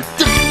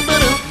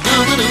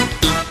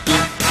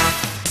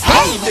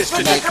 Hey,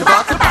 Mr.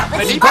 Knickerbocker,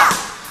 boppity-bop.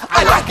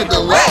 I like it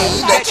the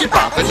way that you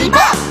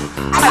boppity-bop.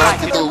 I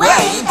like it the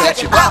way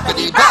that you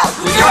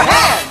boppity-bop with your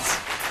hands.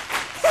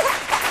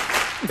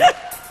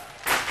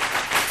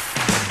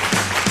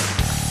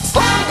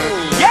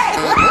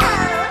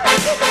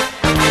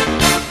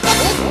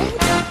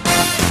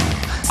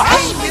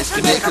 Hey,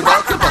 Mr.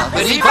 Knickerbocker,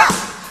 boppity-bop.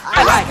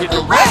 I like it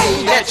the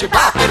way that you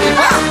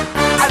boppity-bop.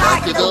 I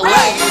like it the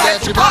way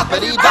that you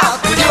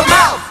boppity-bop with your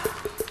mouth.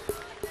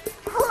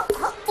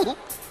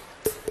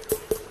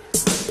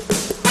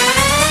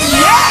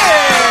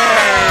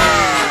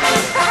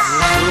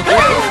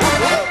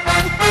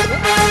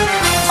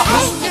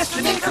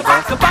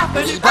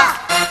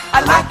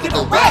 I like it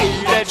the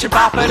way that you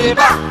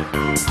boppity-bop.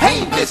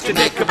 Hey, Mr.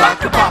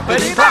 Knickerbocker,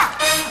 boppity-bop.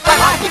 I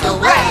like it the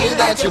way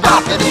that you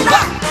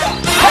boppity-bop.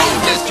 Hey,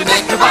 Mr.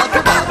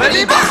 Knickerbocker,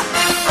 boppity-bop.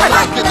 I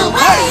like it the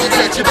way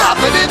that you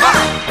boppity-bop.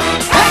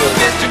 Hey,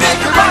 Mr.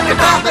 Knickerbocker,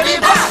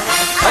 boppity-bop.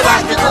 I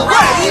like it the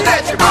way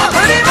that you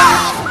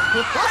boppity-bop.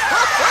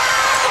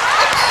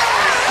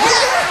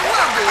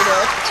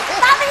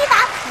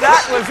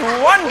 That was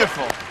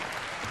wonderful.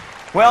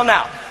 Well,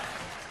 now,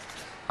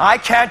 I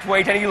can't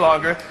wait any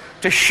longer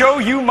to show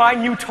you my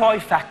new toy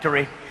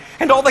factory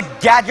and all the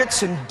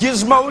gadgets and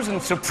gizmos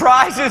and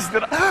surprises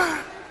that...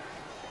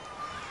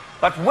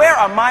 But where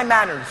are my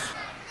manners?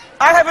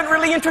 I haven't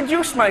really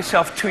introduced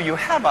myself to you,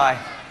 have I?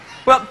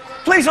 Well,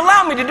 please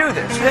allow me to do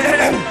this.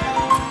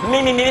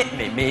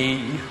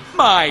 Me.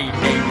 My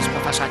name's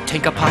Professor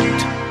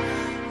Tinkerpot.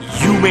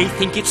 You may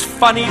think it's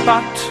funny,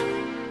 but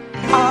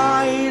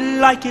I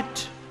like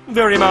it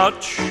very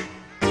much.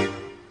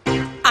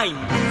 I'm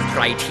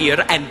right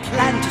here and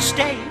plan to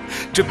stay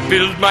to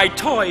build my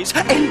toys.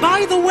 And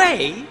by the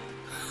way,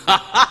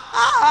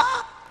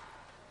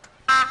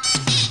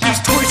 these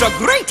toys are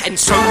great and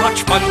so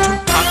much fun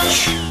to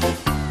touch.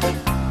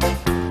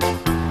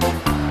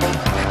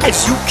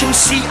 As you can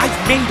see,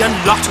 I've made a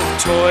lot of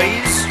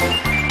toys,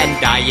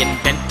 and I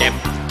invent them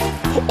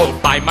all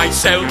by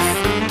myself.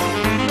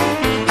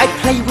 I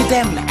play with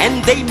them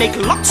and they make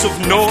lots of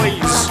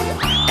noise,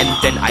 and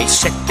then I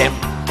set them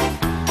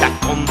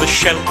back on the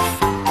shelf.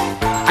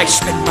 I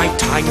spend my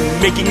time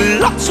making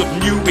lots of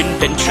new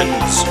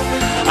inventions.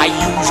 I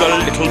use a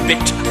little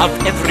bit of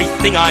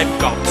everything I've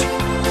got.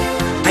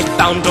 I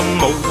found a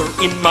motor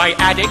in my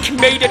attic,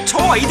 made a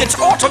toy that's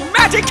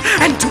automatic,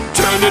 and to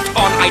turn it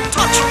on I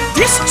touch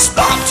this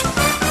spot.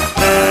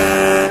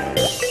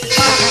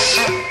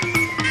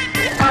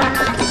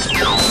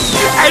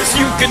 As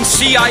you can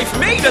see, I've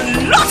made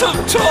a lot of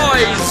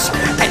toys,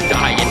 and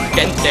I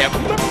invent them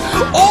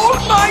all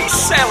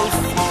myself.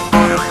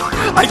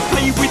 I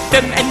play with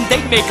them and they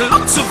make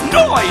lots of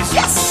noise.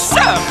 Yes,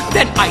 sir!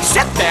 Then I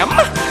set them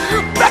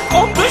back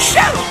on the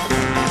shelf.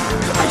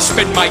 I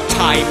spend my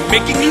time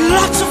making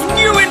lots of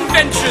new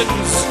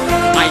inventions.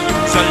 I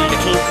use a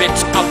little bit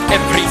of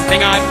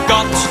everything I've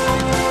got.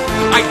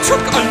 I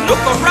took a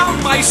look around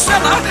my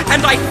cellar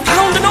and I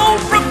found an old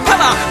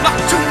propeller, not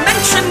to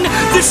mention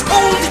this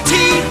old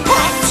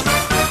teapot.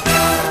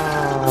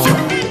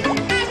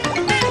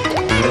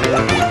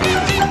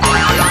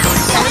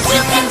 As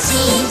you can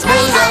see, he's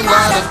made a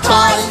lot of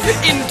toys.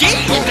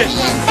 Indeed! He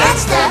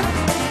invents them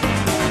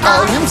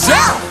all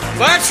himself.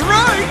 That's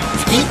right!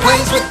 He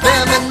plays with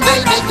them and they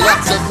make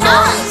lots of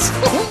noise.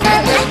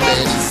 And then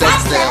he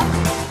sets them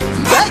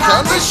back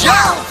on the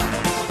shelf.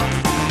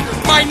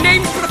 My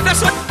name's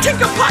Professor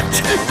Tinkerpot.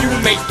 You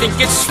may think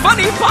it's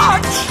funny,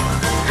 but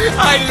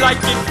I like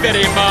it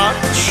very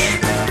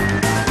much.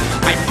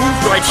 I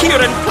moved right here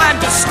and plan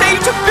to stay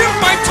to build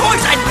my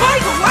toys. And by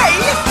the way,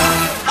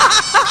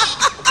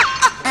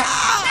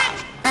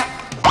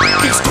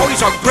 these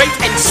toys are great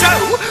and so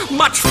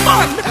much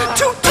fun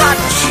to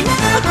touch.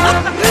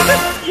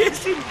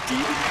 Yes,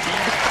 indeed.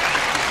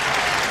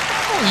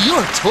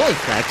 Your toy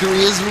factory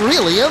is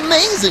really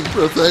amazing,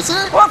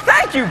 Professor. Well,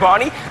 thank you,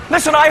 Barney.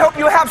 Listen, I hope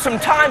you have some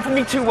time for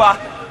me to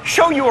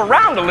show you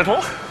around a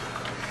little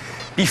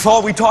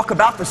before we talk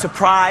about the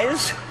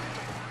surprise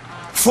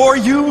for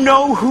you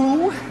know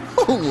who.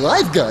 Oh,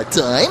 I've got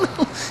time.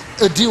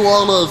 Do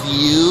all of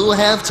you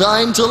have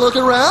time to look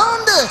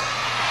around?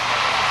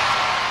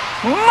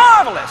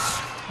 Marvelous!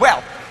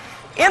 Well,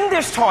 in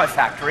this toy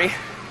factory,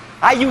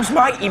 I use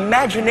my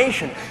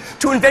imagination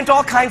to invent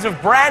all kinds of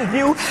brand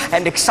new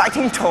and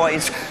exciting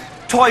toys.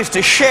 Toys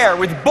to share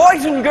with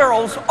boys and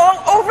girls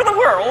all over the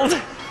world.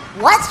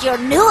 What's your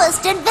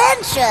newest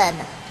invention?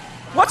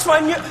 What's my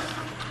new...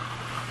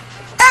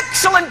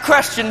 Excellent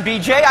question,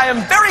 BJ. I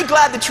am very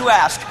glad that you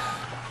asked.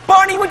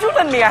 Barney, would you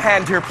lend me a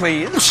hand here,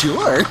 please?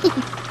 Sure.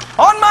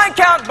 On my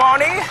count,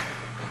 Barney.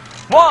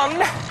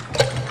 1,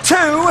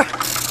 2,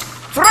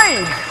 3.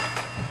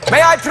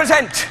 May I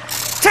present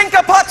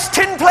Tinkerpot's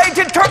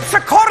tin-plated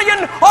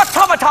terpsichorean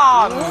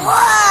automaton.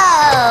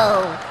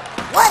 Whoa!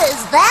 What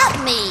does that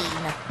mean?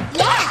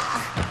 Yeah.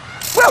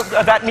 Well,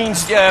 that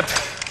means,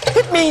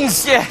 it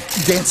means,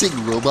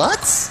 Dancing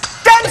robots?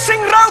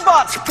 dancing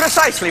robots!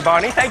 Precisely,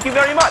 Barney. Thank you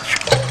very much.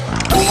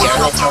 We are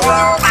little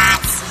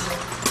robots.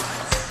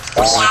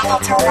 We are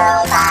little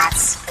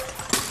robots.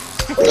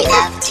 We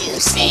love to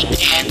sing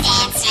and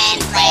dance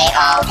and play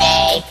all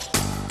day.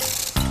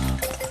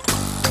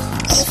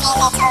 He's a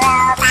little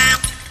robot.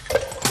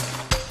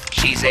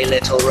 She's a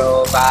little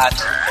robot.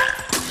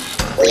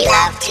 We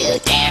love to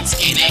dance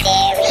in a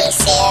very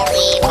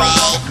silly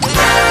way.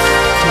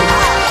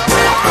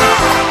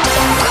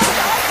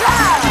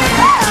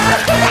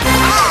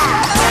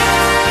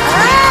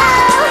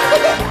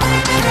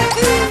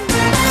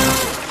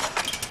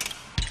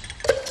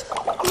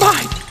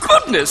 My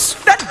goodness,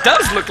 that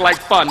does look like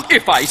fun,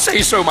 if I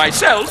say so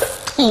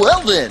myself.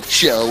 Well then,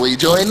 shall we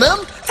join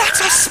them?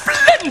 That's a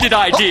splendid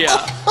idea.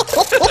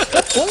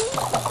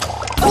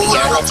 We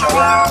are little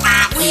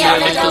robots. We are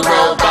little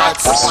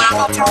robots.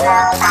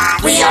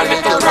 We are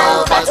little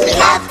robots. We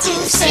love to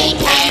sing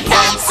and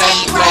dance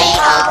and play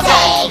all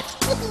day.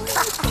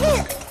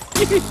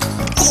 He's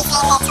a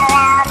little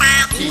robot.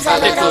 He's a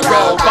little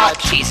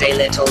robot. She's a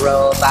little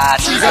robot.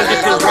 She's a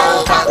little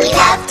robot. We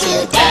love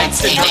to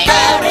dance in a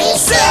very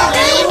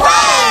silly way.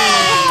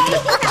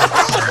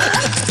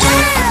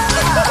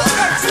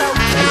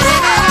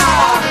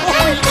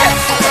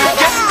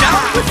 Get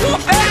down with your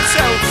bad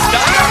self,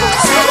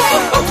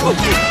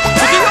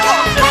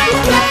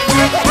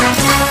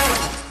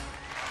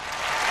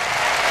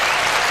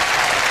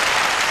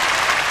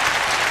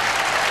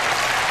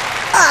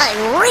 I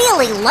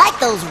really like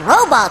those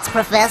robots,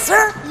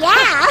 Professor.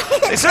 Yeah.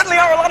 They certainly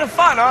are a lot of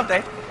fun, aren't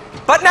they?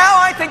 But now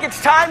I think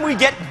it's time we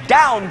get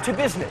down to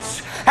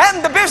business.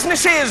 And the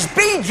business is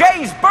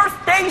BJ's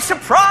birthday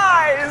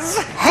surprise!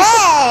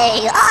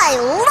 Hey, I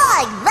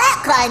like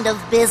that kind of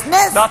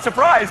business. Not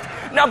surprised.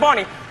 Now,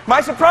 Barney,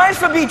 my surprise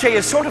for BJ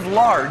is sort of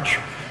large.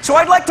 So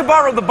I'd like to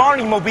borrow the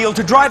Barney mobile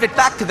to drive it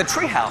back to the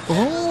treehouse.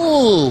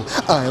 Oh,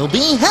 I'll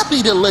be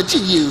happy to let you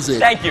use it.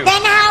 Thank you.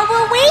 Then how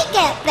will we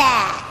get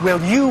back?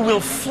 Well, you will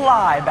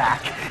fly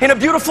back in a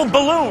beautiful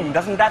balloon.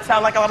 Doesn't that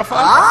sound like a lot of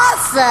fun?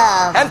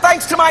 Awesome. And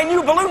thanks to my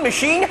new balloon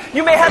machine,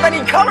 you may have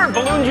any colored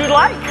balloons you'd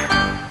like.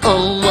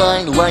 Oh,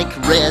 I like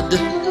red.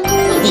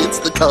 It's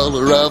the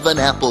color of an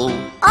apple.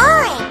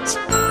 Orange.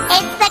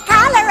 It's the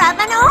color of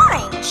an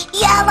orange.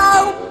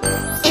 Yellow.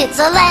 It's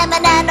a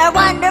lemon and a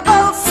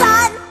wonderful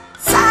sun.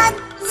 Sun,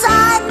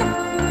 sun.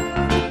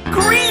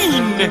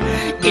 Green.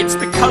 It's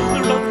the color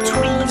of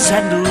trees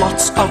and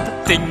lots of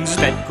things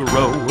that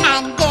grow.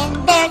 And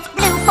then there's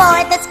blue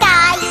for the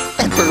sky.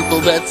 And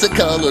purple, that's a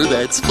color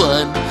that's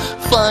fun.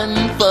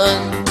 Fun,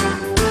 fun.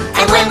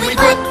 And when we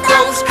put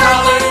those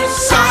colors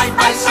side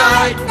by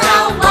side,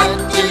 now what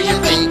do you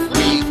think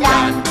we've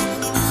done?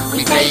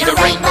 We've made a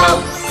rainbow,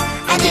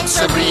 and it's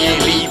a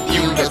really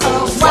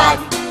beautiful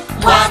one.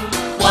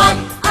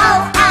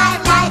 Oh,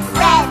 I like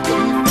red.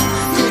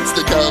 It's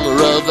the color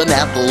of an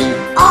apple.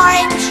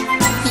 Orange.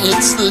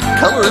 It's the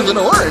color of an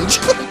orange.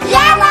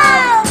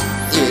 Yellow.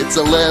 It's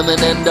a lemon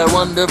and a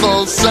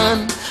wonderful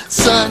sun.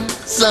 Sun,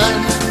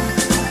 sun.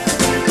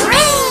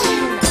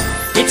 Green.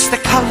 It's the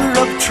color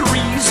of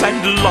trees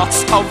and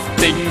lots of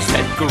things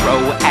that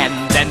grow.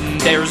 And then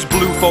there's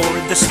blue for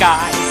the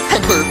sky.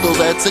 And purple,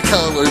 that's a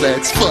color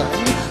that's fun.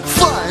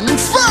 Fun,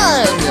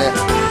 fun.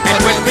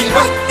 And when we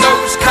put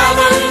those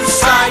colors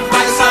side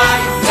by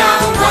side,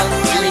 now what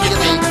do you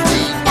think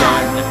we've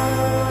done?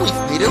 We've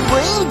made a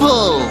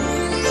rainbow.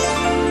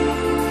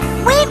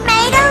 We've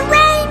made a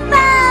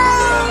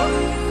rainbow.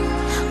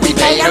 We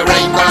made a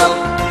rainbow,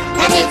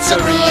 and it's a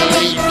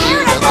really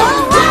beautiful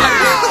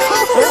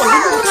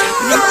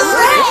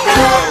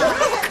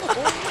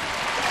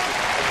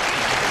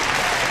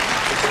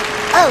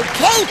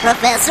Okay,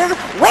 Professor,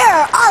 where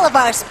are all of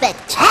our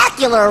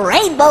spectacular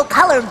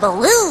rainbow-colored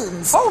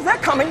balloons? Oh, they're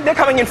coming. They're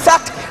coming. In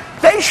fact,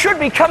 they should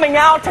be coming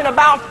out in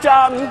about,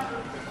 a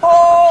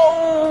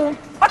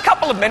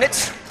couple of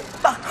minutes.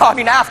 I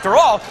mean, after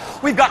all,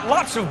 we've got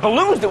lots of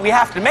balloons that we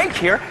have to make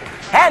here.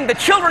 And the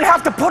children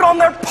have to put on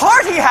their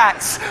party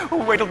hats.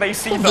 Wait till they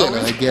see those.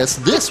 Then I guess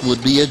this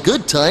would be a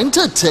good time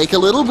to take a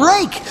little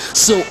break,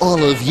 so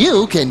all of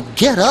you can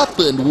get up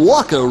and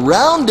walk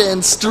around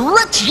and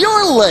stretch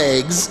your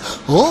legs.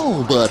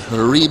 Oh, but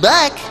hurry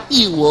back.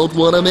 You won't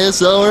want to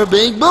miss our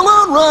big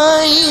balloon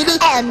ride.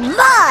 And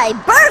my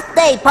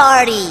birthday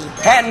party.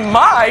 And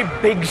my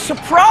big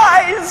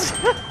surprise.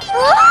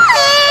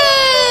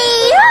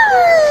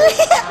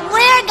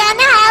 We're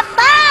gonna have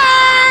fun!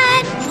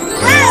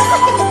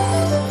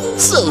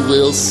 So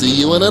we'll see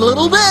you in a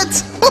little bit.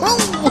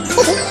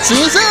 See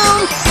you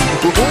soon.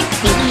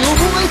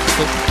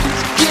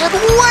 Can't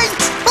wait.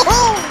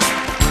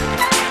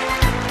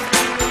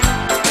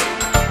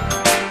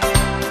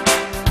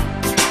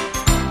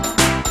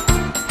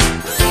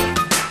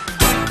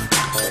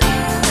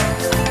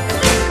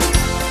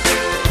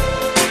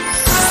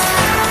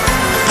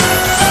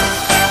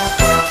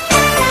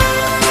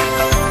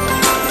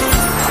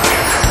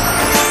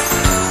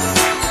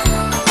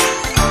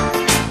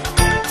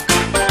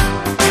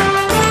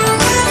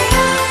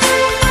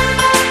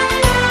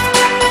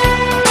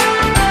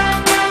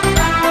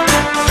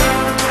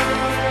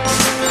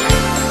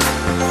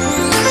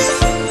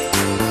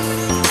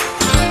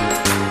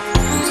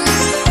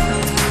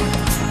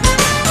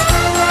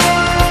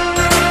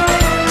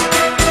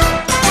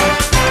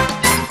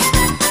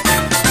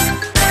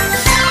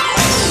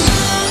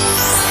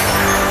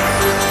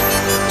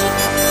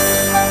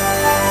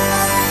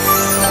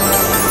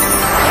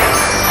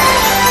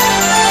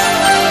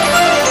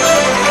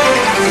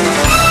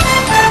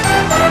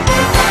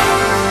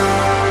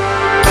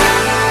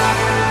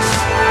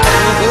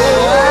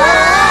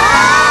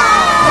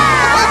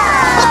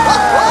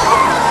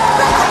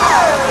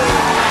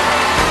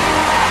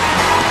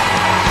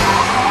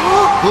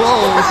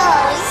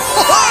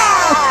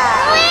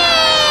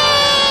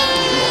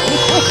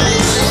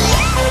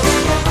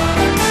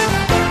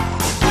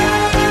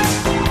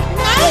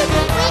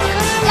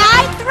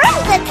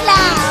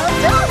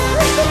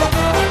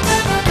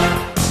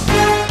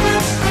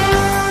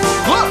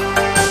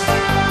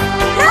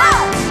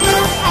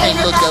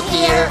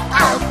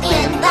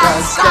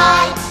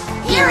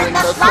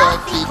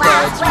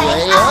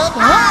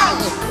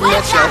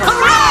 Let's shout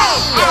hooray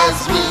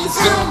as we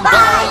zoom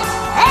by.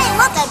 Hey,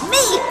 look at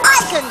me, I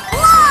can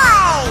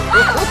fly!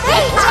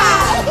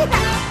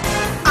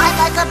 I'm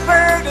like a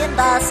bird in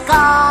the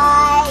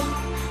sky,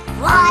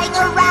 flying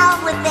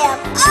around with them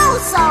oh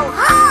so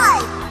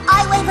high.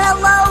 I wave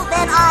hello,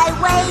 then I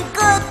wave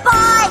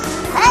goodbye.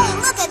 Hey,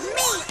 look at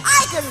me,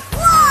 I can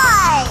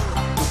fly!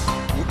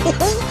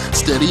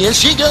 Steady as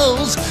she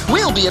goes,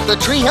 we'll be at the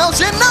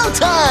treehouse in no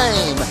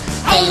time.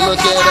 Hey, look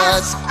at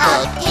us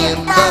up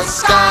in the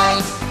sky,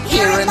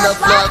 here in the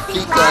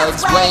fluffy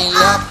clouds way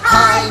up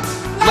high.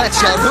 Let's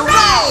shout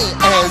hooray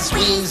as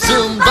we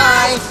zoom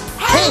by.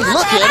 Hey,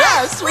 look at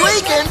us,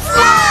 we can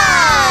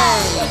fly!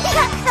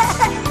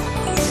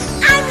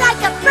 I'm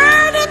like a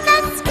bird in the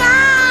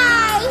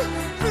sky,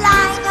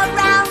 flying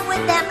around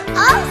with them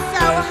oh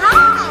so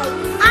high.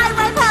 I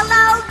wave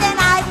hello, then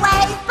I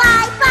wave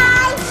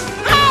bye-bye.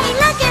 Hey,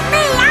 look at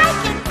me, I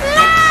can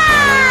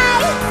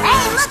fly!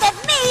 Hey, look at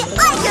me,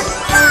 I can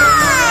fly!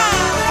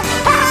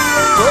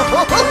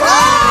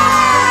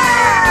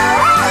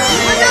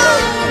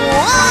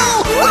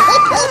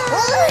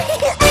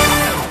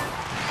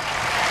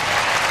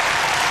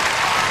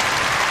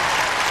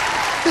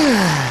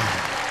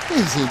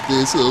 Isn't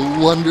this a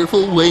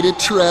wonderful way to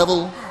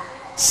travel?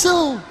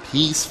 So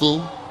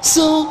peaceful,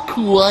 so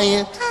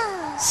quiet,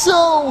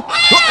 so...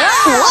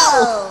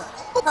 Whoa!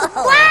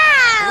 Wow!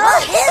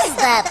 What is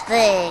that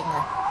thing?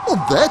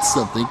 Well, that's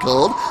something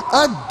called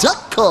a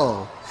duck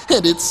call.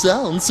 And it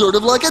sounds sort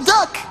of like a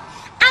duck.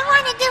 I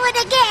want to do it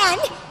again.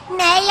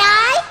 May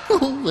I?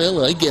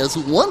 Well, I guess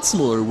once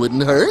more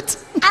wouldn't hurt.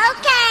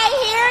 Okay,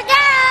 here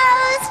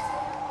goes.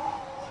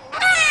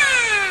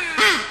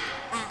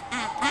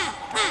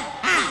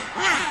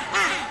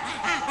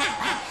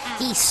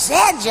 He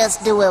said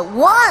just do it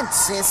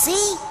once,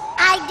 Sissy.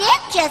 I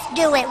did just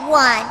do it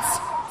once.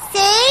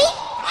 See?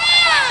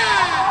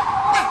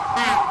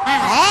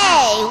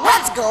 Hey,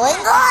 what's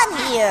going on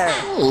here?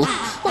 Oh,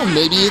 well,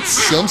 maybe it's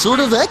some sort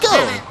of echo.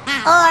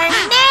 Or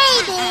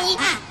maybe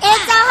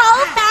it's a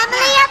whole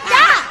family of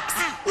ducks.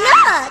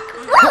 Look.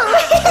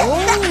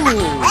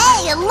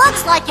 Hey, it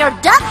looks like your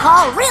duck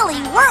call really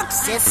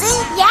works, Sissy.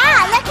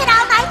 Yeah, look at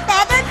all my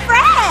feathered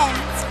friends.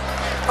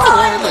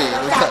 Four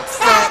little ducks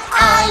that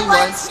I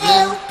once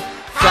knew,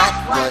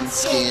 fat ones,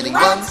 skinny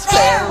ones,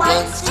 fair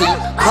ones too.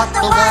 But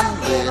the one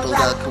little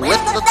duck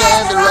with the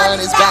feather on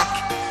his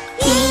back,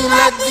 he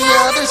led the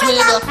others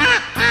with a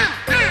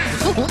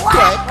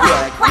quack,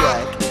 quack,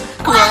 quack,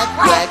 quack,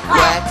 quack,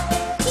 quack.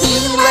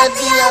 He led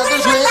the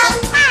others with a...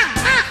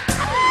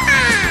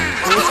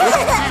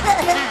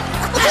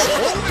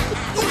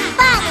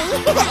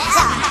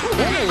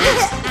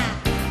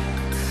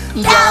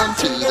 Down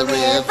to the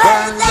river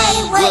they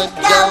would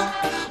go,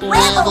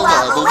 wibble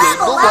wobble,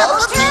 wibble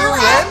wobble to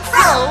and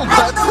fro.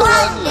 But the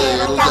one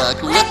little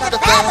duck with the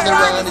feather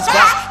on his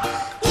back,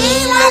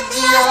 he led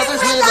the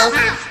others with a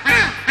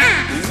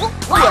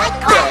Quack,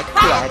 quack,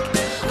 quack.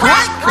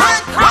 Quack,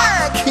 quack,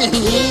 quack.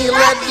 He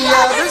led the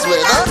others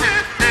with a...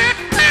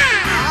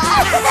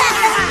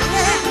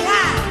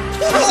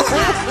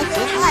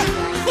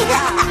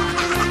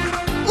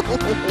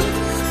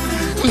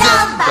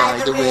 Down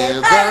by the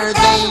river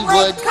they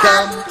would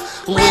come.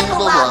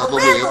 Wibble wobble,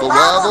 wibble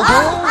wobble,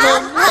 hum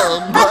hum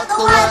hum. But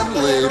the one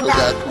little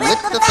duck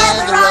with the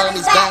feather on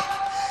his back,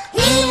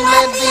 he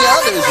led the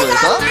others with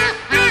a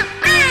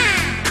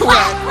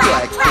quack,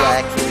 quack,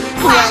 quack,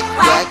 quack,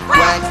 quack,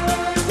 quack.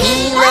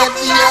 He led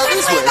the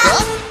others with a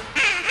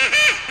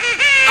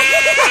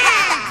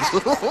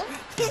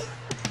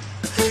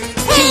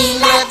he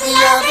led the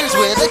others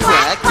with a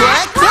quack,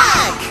 quack,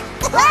 quack.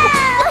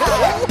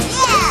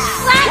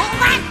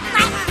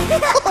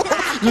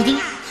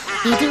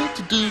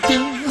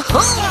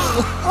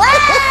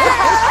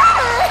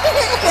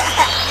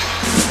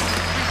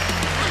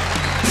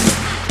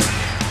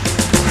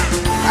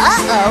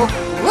 Uh-oh.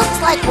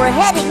 Looks like we're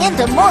heading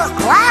into more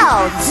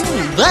clouds.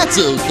 That's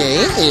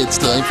okay. It's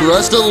time for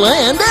us to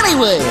land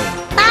anyway.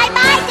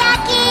 Bye-bye,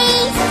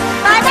 duckies.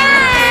 Bye-bye.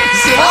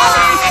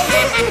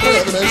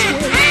 Have a nice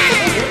day.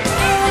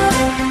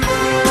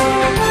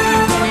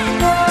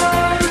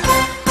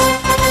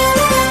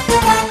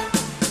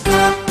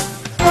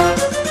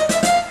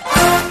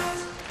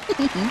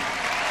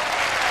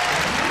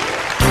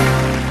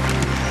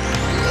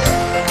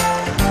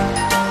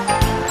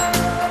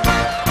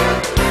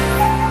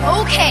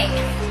 Okay,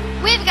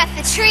 we've got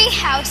the tree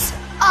house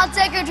all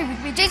decorated for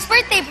BJ's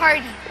birthday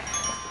party.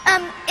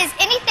 Is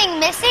anything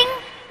missing?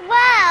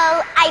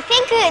 Well, I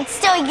think we could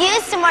still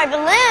use some more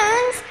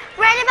balloons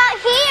right about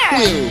here.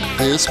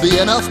 Will this be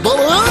enough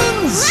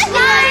balloons?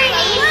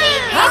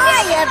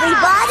 Hi,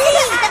 everybody.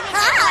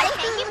 Hi.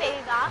 Thank you,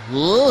 Baby Bob.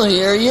 Oh,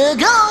 here you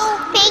go.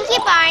 Thank you,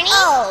 Barney.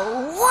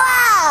 Oh,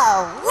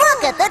 wow.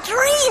 Look at the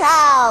tree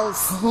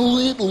house. Oh,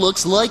 it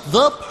looks like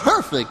the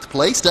perfect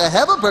place to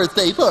have a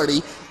birthday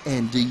party.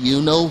 And do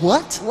you know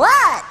what?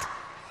 What?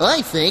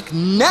 I think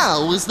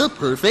now is the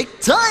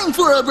perfect time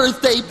for a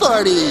birthday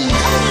party.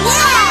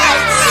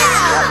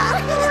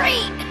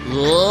 Great!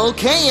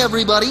 Okay,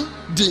 everybody.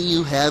 Do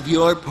you have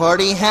your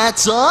party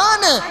hats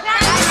on?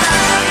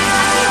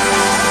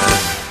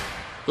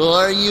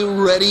 Are you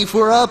ready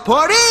for a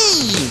party?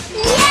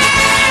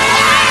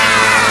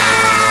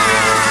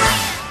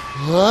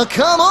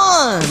 Come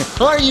on!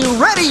 Are you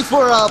ready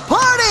for a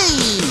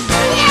party?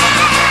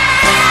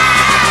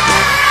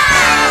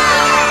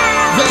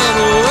 Then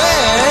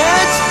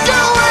let's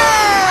do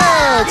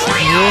it!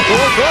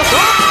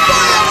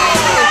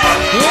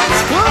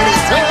 It's party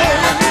time!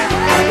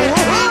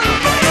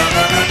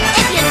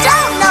 If you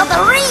don't know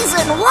the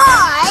reason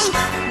why,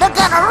 they're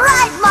gonna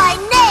write my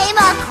name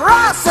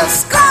across the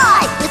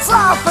sky. It's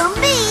all for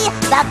me,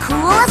 the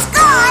coolest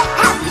guy.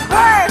 Happy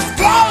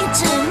birthday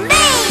to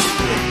me!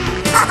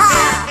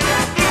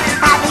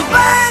 Happy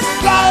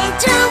birthday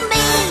to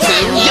me! To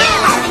you!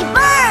 Happy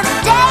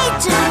birthday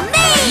to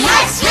me!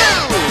 Yes, you!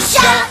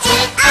 Shout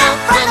it out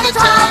from the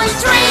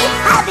tallest tree!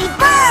 Happy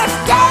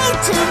birthday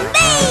to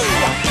me!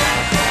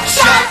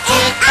 Shout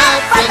it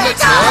out from the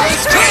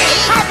tallest tree!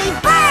 Happy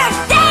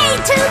birthday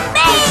to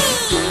me!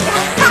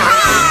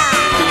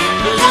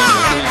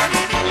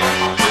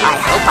 I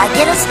hope I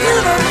get a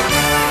scooter.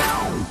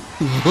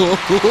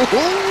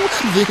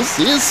 This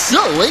is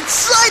so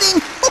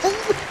exciting!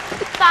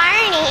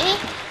 Barney,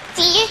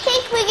 do you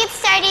think we could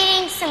start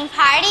eating some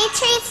party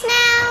treats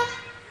now?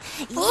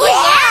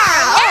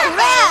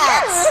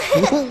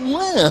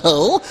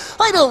 Well,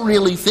 I don't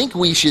really think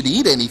we should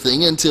eat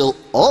anything until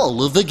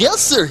all of the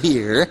guests are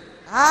here.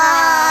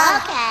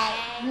 Okay.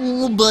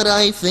 But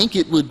I think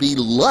it would be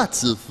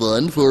lots of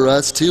fun for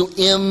us to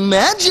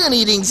imagine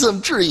eating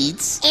some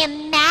treats.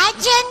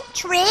 Imagine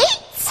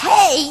treats?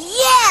 Hey,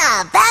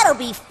 yeah, that'll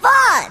be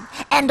fun.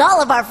 And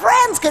all of our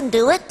friends can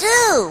do it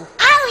too.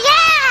 Oh,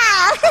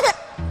 yeah!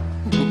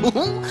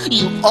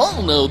 You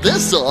all know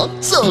this song,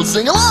 so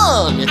sing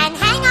along. And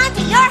hang on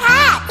to your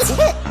hats.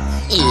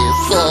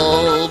 If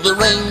all the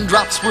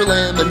raindrops were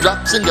lemon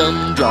drops and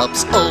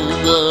gumdrops, oh,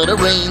 what a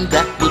rain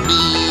that would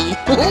be.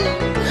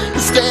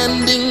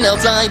 Standing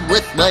outside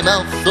with my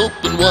mouth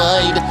open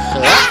wide.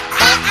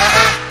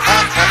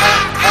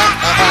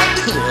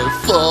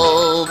 If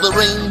all the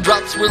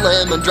raindrops were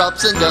lemon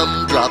drops and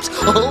gumdrops,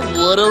 oh,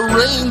 what a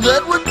rain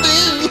that would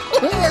be.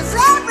 Is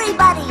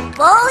everybody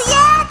full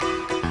yet?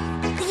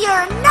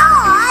 You're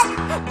not?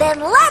 Then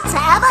let's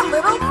have a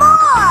little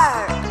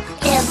more.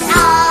 If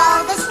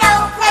all the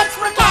snowflakes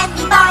were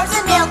candy bars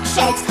and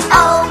milkshakes,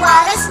 oh,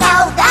 what a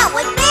snow that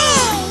would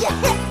be!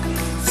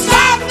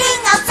 Standing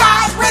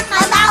outside with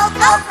my mouth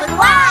open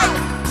wide.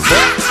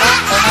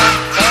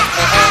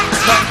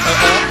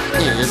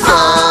 If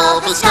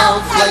all the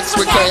snowflakes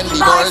were candy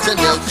bars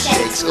and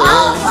milkshakes,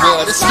 oh,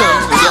 what a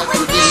snow that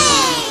would be.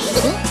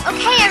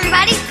 Okay,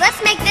 everybody, let's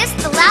make this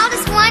the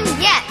loudest one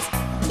yet.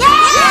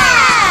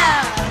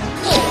 Yeah!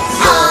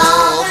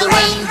 All the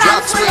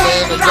raindrops were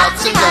lemon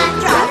drops and gum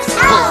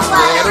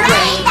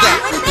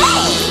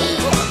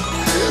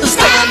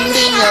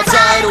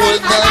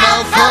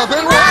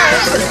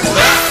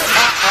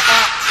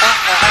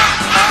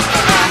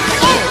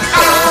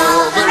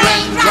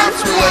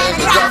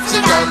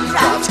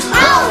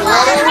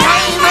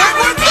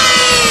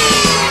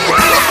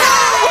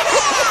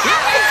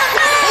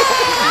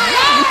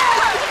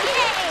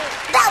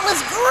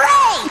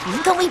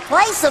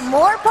some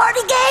more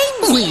party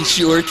games? We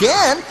sure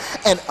can.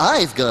 And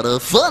I've got a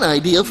fun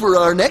idea for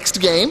our next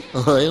game.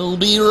 I'll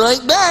be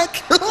right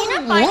back. You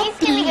know Barney's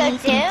gonna go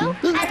too?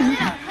 I don't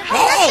know.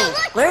 Hey,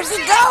 where's he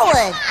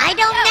going? I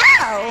don't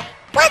know.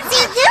 What's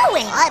he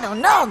doing? I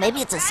don't know. Maybe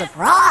it's a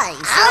surprise.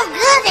 Oh,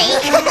 goody.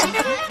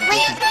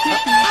 Wait,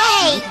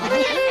 hey.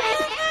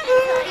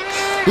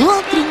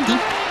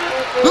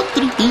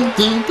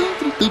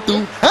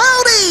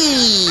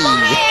 Howdy!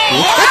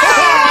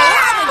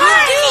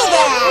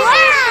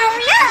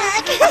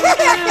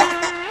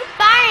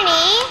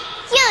 Barney,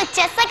 you look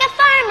just like a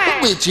farmer.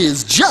 Which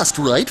is just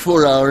right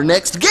for our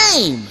next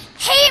game.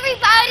 Hey,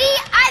 everybody!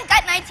 I've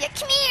got an idea.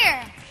 Come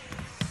here.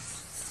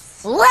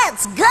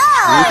 Let's go!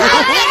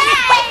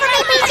 Wait for me,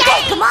 BJ!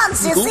 Come on,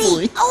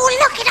 sissy! Oh,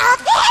 look at all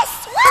this!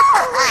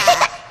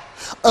 Whoa.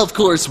 Of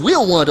course,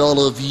 we'll want all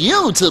of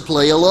you to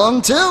play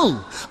along too.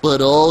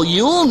 But all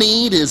you'll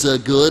need is a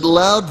good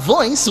loud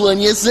voice when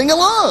you sing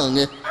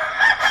along.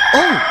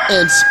 Oh,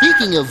 and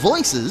speaking of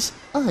voices,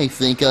 I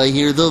think I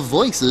hear the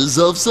voices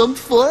of some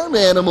farm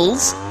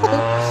animals.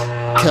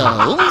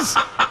 Cows.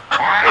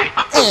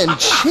 And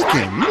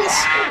chickens.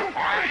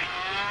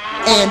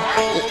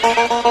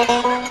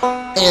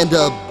 And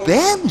a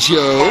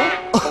banjo.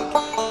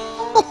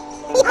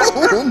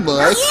 Oh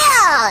my.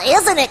 Yeah,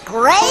 isn't it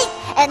great?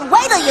 And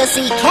wait till you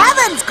see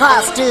Kevin's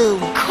costume.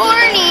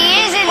 Corny,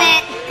 isn't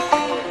it?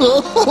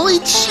 Oh,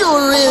 it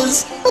sure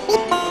is.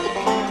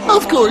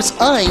 Of course,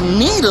 I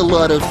need a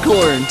lot of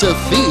corn to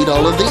feed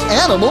all of the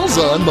animals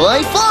on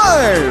my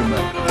farm.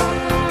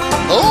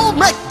 Old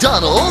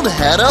MacDonald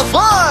had a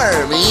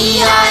farm,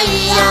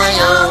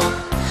 E-I-E-I-O.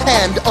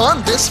 And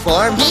on this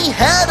farm he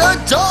had a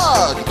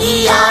dog,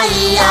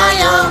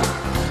 E-I-E-I-O.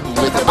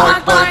 With a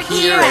bark bark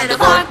here and a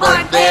bark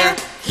bark there,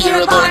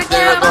 here a bark,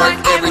 there a bark,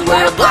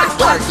 everywhere a bark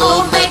bark.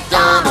 Old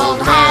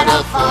MacDonald had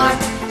a farm,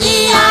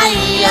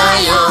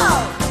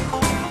 E-I-E-I-O.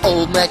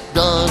 Old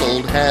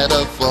MacDonald had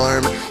a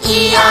farm,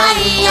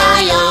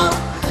 E-I-E-I-O.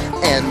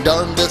 And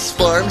on this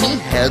farm he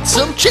had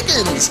some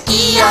chickens,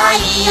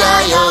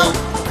 E-I-E-I-O.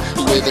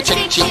 With a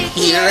chick chick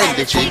here and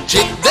a chick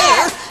chick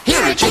there,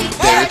 here a chick,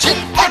 there a chick,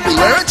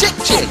 everywhere a chick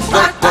chick.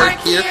 Bark bark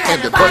here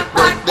and a bark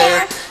bark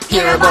there,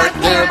 here a bark,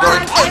 there a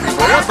bark,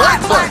 everywhere a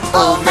bark bark.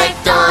 Old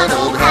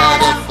MacDonald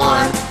had a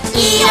farm,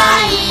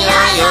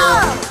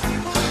 E-I-E-I-O.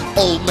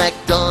 Old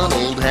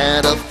MacDonald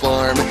had a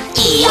farm,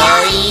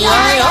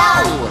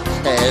 E-I-E-I-O.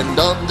 And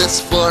on this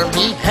farm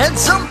he had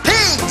some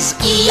pigs,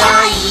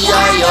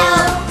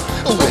 E-I-E-I-O.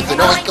 With an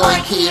oink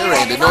oink here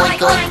and an oink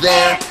oink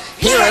there,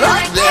 here an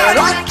oink, there an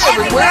oink,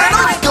 everywhere an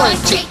oink oink.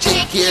 Chick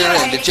chick here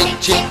and a chick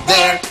chick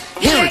there,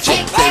 here a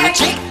chick, there a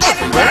chick,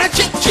 everywhere a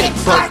chick chick.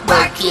 Bark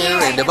bark here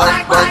and a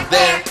bark bark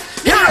there,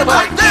 here a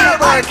bark, there a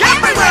bark,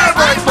 everywhere a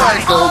bark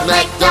bark. Old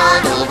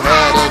MacDonald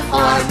had a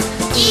farm,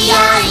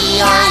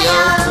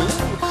 E-I-E-I-O.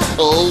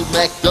 Old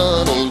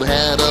MacDonald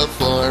had a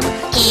farm,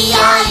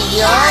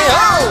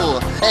 E-I-E-I-O.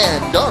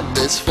 And on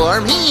this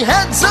farm he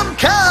had some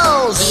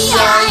cows,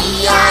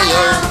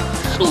 E-I-E-I-O.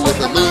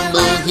 With a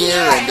moo-moo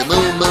here and a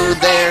moo-moo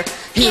there,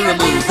 here a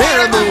moo,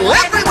 there a moo,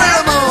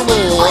 everywhere a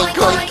moo-moo. Oink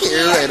oink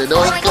here and an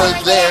oink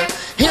oink there,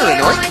 here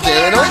an oink,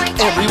 there an oink,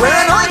 everywhere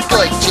an oink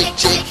oink. Chick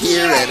chick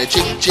here and a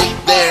chick chick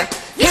there,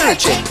 here a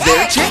chick,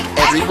 there a chick,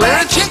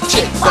 everywhere a chick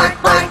chick. Bark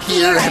bark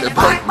here and a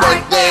bark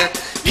bark there,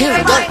 here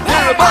a bark,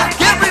 there a bark,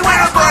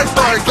 everywhere a bark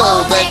bark.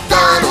 Old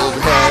MacDonald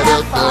had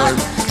a farm,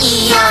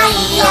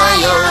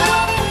 E-I-E-I-O.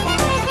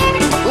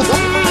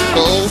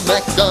 Old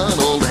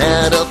MacDonald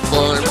had a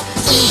farm,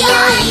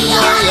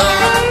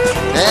 E-I-E-I-O.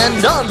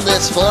 And on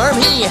this farm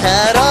he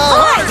had a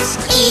horse,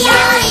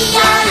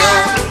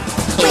 E-I-E-I-O.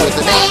 With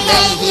a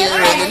neigh-neigh here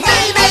and a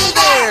neigh-neigh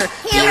there,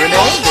 here a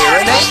neigh, there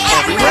a neigh,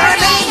 everywhere a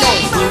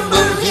neigh-neigh.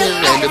 Moo-moo here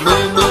and a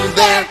moo-moo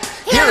there,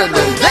 here a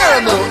moo, there a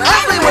moo,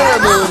 everywhere a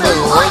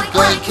moo-moo. Oink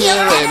oink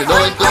here and an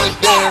oink oink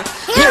there,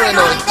 here an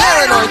oink, there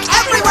an oink,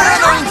 everywhere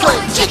an oink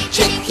oink. Chick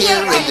chick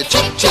here and a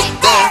chick chick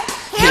there,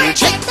 here a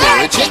chick,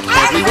 there a chick,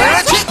 everywhere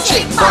a chick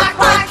chick. Bark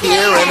bark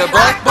here and a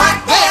bark bark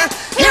there,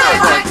 here a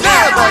bark,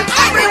 there a bark,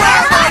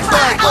 everywhere a bark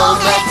bark. Old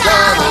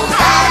MacDonald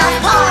had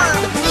a farm,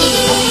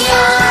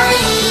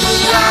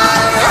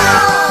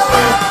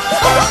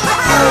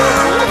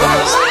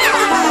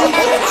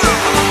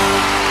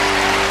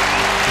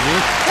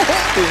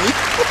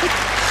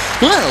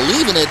 Well,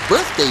 even at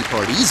birthday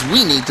parties,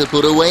 we need to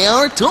put away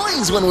our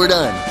toys when we're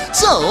done.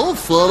 So,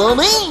 follow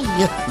me.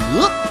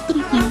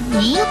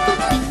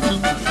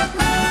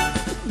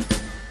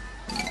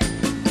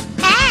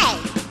 Hey,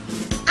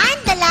 I'm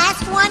the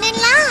last one in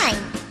line.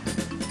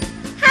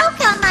 How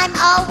come I'm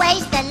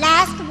always the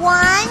last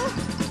one?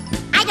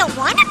 I don't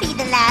want to be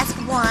the last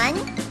one.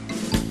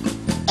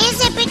 Is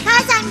it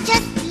because I'm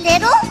just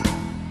little?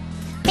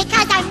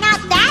 Because I'm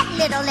not that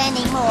little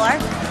anymore.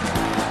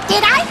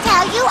 Did I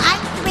tell you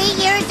I'm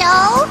 3 years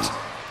old?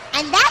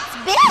 And that's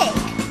big.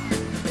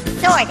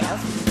 Sort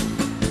of.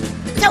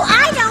 So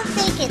I don't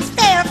think it's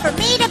fair for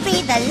me to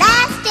be the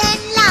last in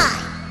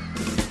line.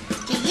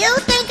 Do you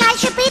think I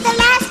should be the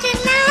last in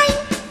line?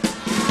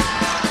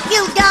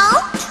 You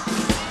don't?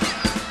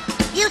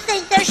 You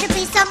think there should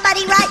be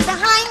somebody right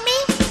behind me?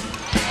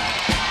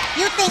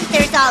 You think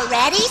there's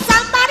already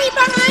somebody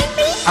behind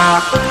me?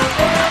 Wow!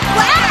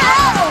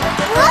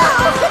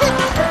 Whoa!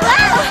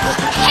 Wow!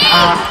 Hey,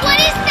 what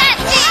is that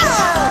thing?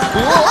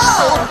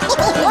 Whoa!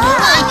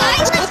 Come on,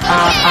 guys, let's go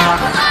get it.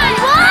 Come on.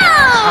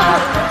 Whoa!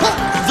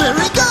 There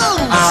he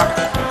goes!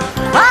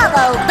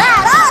 Follow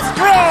that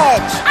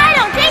ostrich! I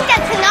don't think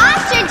that's an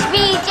ostrich,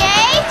 VJ.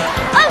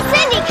 Oh,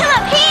 Cindy, come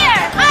up here.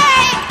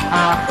 Hi.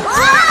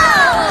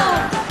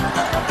 Whoa!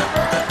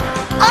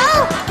 Oh,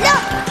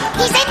 look!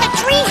 He's in the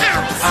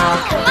treehouse!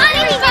 Come on,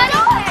 everybody.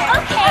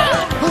 Okay.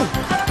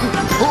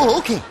 Oh,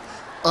 okay.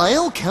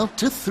 I'll count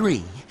to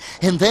 3,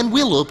 and then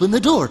we'll open the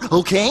door,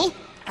 okay?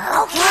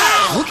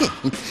 Okay! Okay.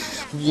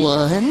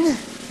 1,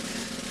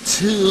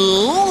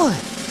 2...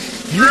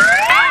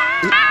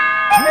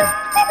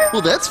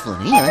 Well, that's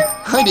funny.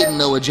 I didn't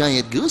know a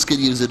giant goose could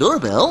use a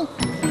doorbell.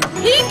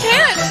 He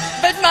can't,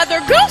 but Mother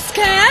Goose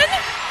can.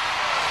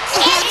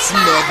 It's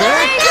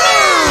Mother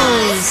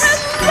Goose!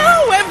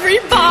 Hello,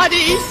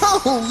 everybody.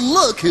 Oh,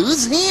 look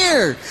who's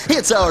here!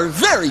 It's our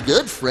very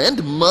good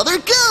friend, Mother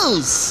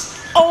Goose!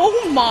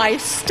 Oh, my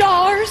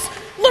stars.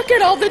 Look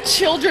at all the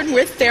children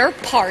with their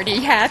party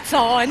hats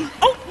on.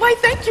 Oh, why,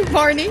 thank you,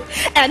 Barney.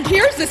 And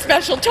here's a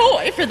special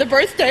toy for the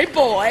birthday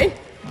boy.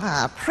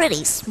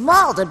 Pretty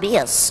small to be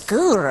a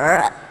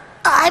scooter.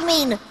 I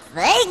mean,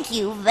 thank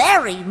you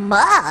very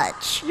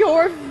much.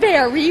 You're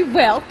very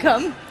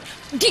welcome.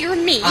 Dear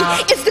me,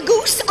 is the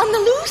goose on the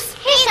loose?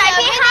 He's right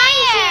behind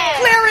you.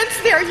 Clarence,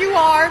 there you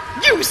are.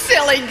 You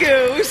silly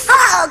goose.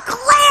 Oh,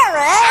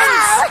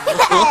 Clarence!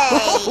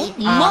 Oh,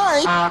 hey!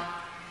 My...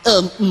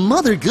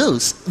 Mother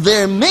Goose,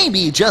 there may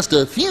be just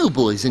a few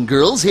boys and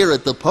girls here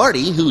at the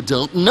party who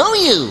don't know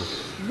you.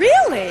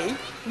 Really?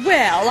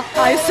 Well,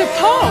 I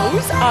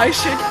suppose I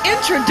should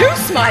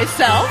introduce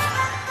myself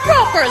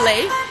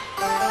properly.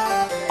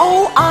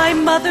 Oh,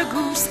 I'm Mother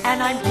Goose,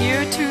 and I'm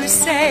here to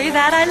say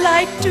that I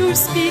like to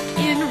speak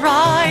in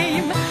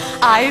rhyme.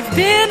 I've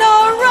been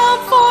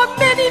around for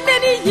many,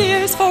 many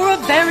years, for a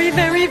very,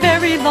 very,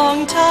 very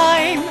long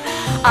time.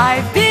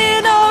 I've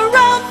been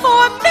around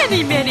for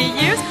many, many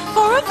years,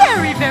 for a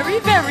very, very,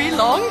 very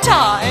long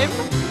time.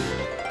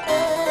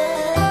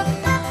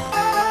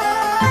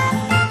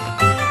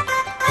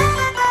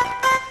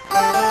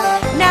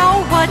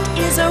 Now what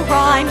is a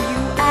rhyme, you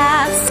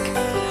ask?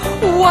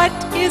 What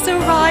is a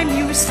rhyme,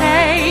 you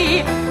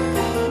say?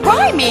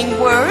 Rhyming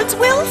words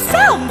will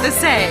sound the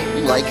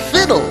same. Like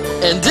fiddle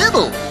and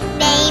diddle.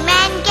 Name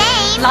and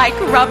game. Like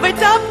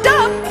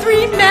rub-a-dub-dub,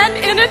 3 men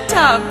in a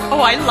tub. Oh,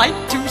 I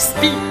like to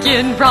speak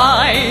in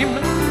rhyme.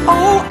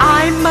 Oh,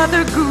 I'm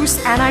Mother Goose,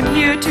 and I'm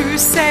here to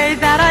say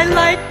that I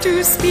like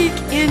to speak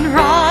in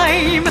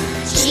rhyme.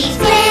 She's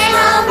been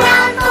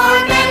around for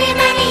many,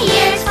 many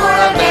years, for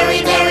a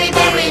very, very,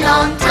 very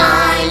long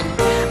time.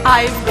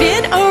 I've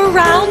been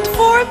around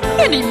for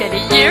many,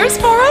 many years,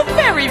 for a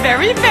very,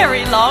 very,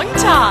 very long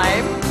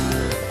time.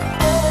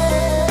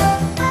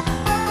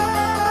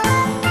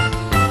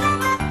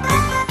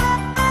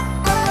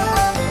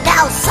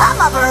 Now some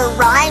of her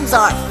rhymes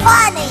are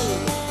funny,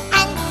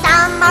 and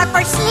some are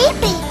for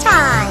sleepy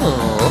time.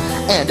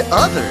 Oh, and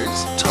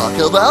others talk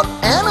about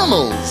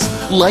animals,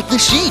 like the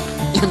sheep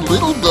in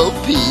Little Bo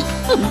Peep.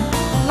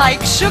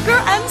 Like sugar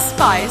and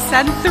spice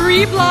and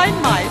 3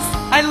 blind mice,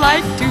 I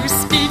like to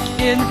speak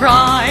in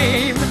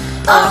rhyme.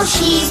 Oh,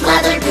 she's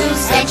Mother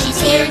Goose, and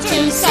she's here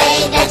to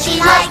say that she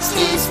likes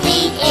to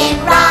speak in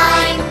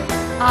rhyme.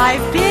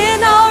 I've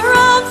been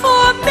around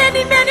for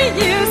many, many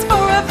years,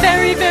 for a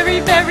very, very,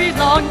 very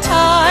long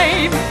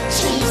time.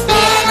 She's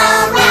been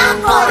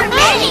around for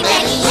many,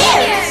 many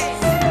years.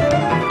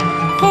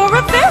 For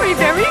a very,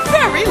 very,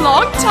 very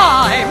long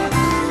time.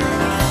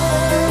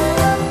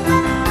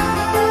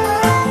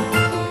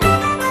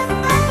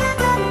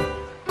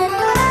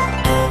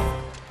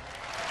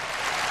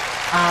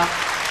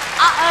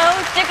 Uh-oh,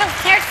 there goes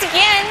Clarence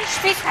again.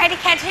 Should we try to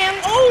catch him?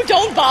 Oh,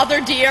 don't bother,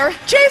 dear.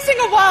 Chasing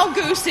a wild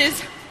goose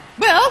is,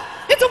 well,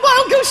 it's a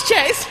wild goose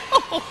chase.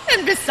 Oh,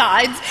 and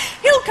besides,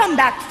 he'll come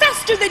back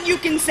faster than you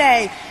can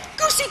say,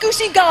 "Goosey,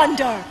 goosey,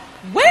 gander.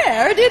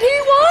 Where did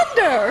he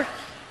wander?"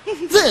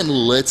 Then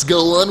let's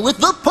go on with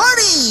the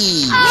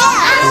party!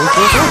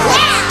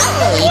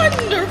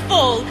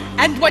 Wonderful!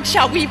 And what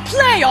shall we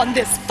play on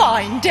this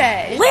fine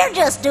day? We're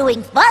just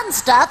doing fun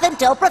stuff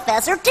until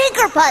Professor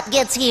Tinkerput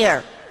gets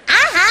here.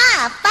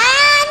 Aha!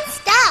 Fun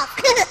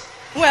stuff!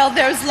 Well,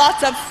 there's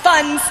lots of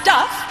fun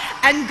stuff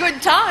and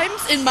good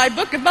times in my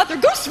book of Mother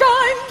Goose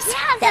rhymes.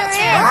 Yeah, That's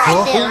there is.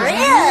 right, there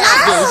is.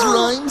 Those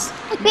rhymes.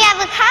 We have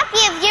a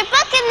copy of your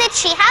book in the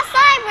Treehouse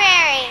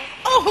Library.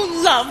 Oh,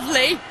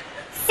 lovely.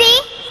 See?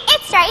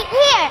 It's right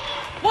here.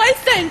 Why,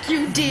 thank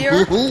you,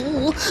 dear.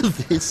 Oh,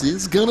 this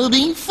is gonna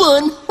be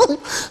fun.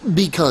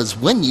 Because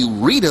when you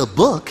read a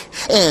book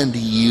and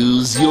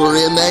use your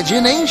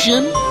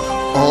imagination,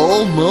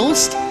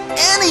 almost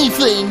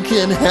anything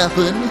can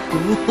happen.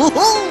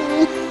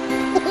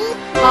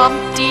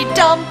 Humpty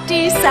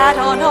Dumpty sat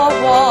on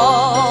a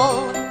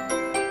wall.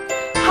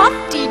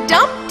 Humpty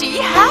Dumpty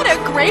had a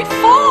great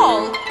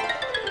fall.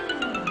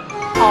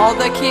 All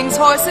the king's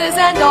horses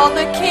and all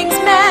the king's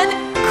men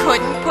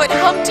couldn't put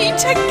Humpty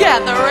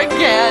together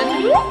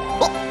again.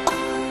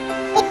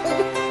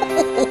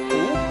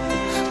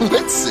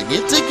 Let's sing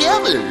it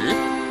together.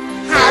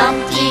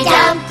 Humpty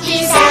Dumpty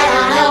sat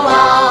on a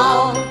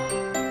wall.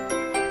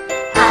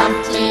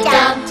 Humpty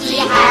Dumpty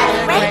had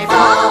a great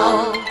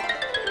fall.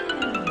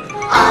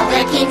 All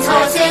the king's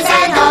horses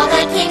and all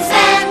the king's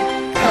men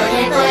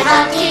couldn't put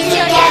Humpty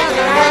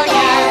together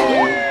again.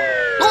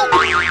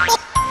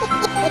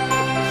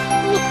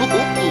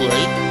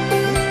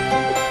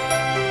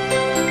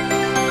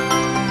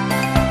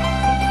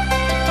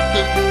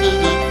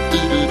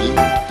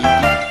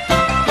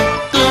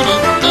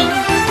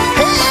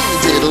 Hey,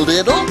 diddle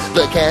diddle,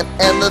 the cat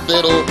and the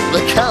fiddle,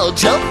 the cow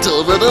jumped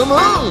over the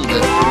moon.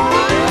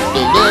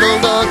 The little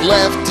dog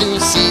laughed to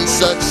see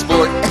such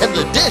sport, and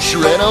the dish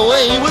ran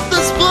away with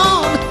the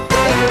spoon.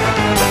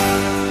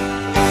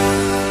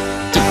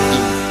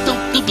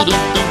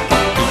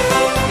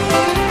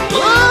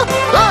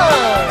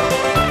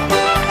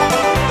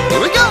 Here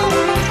we go.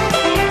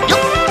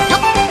 Yup,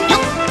 yup,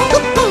 yup,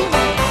 woo-hoo.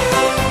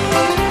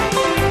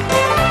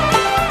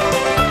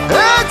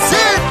 That's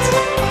it.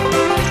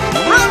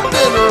 Round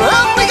and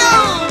round we go.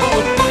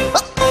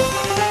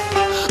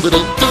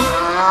 Little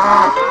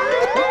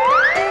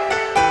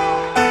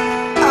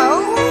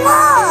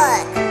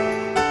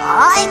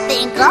I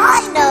think I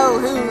know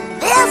who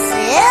this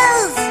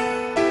is.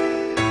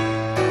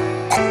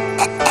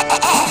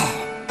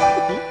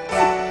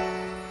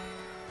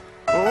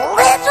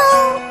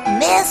 Little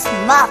Miss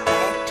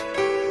Muffet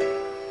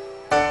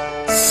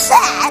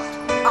sat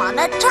on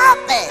a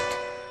tuffet,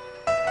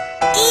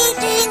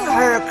 eating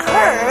her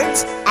curds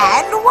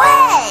and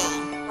whey.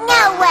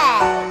 No way.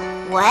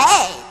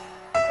 Whey.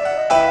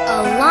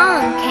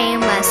 Along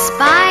came a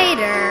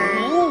spider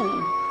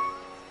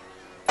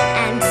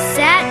and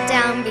sat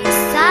down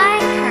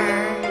beside her.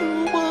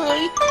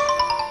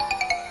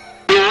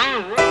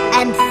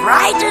 And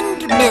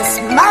frightened Miss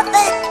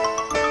Muffet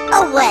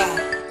away.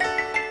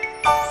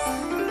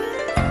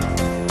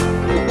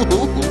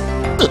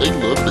 I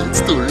love that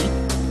story.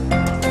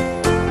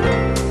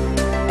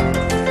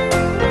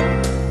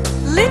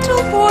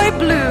 Little boy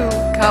blue,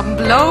 come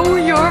blow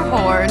your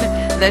horn.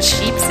 The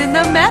sheep's in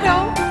the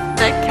meadow,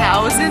 the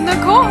cow's in the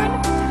corn.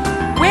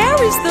 Where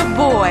is the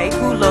boy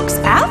who looks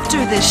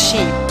after the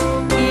sheep?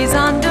 He's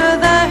under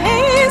the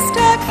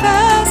haystack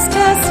fast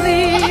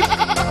asleep.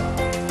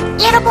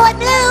 Little boy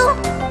blue,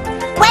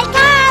 wake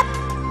up!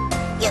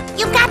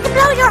 You've got to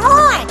blow your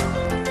horn.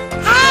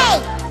 Hey!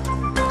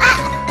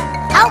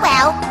 Oh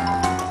well.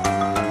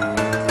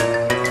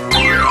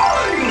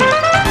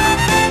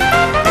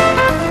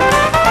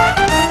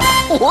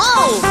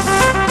 Whoa!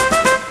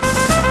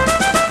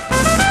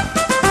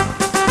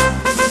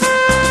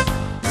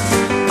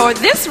 For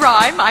this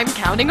rhyme, I'm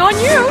counting on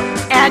you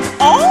and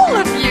all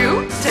of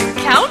you to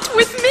count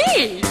with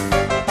me.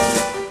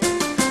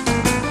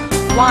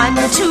 1,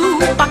 2,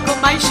 buckle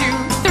my shoe.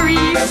 3,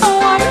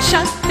 4,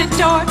 shut the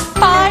door.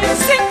 5,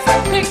 6,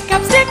 pick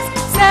up sticks.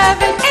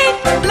 7,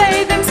 8,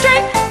 lay them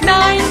straight.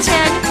 9,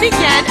 10,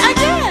 begin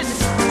again.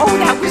 Oh,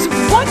 that was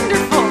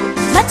wonderful.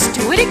 Let's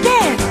do it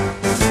again.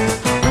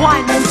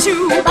 1,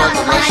 2,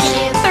 buckle my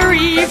shoe.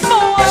 3,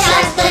 4,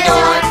 Shut the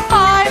door.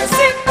 5,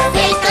 6,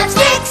 Pick up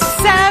sticks.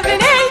 7,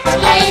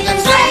 8, Lay them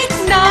straight.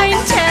 9,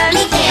 10,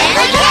 Begin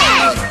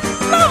again.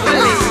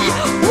 Lovely.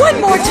 One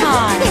more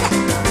time.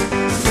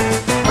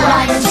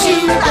 1,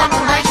 2, buckle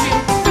my shoe.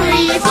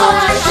 3,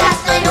 4, shut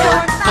the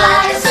door.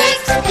 5,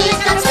 6, pick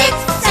up sticks.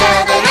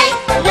 7,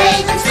 8,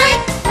 lay them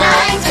straight.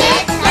 9,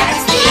 10,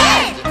 that's the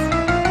end.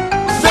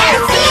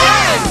 That's the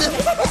end.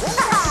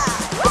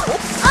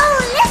 Oh,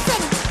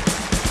 listen!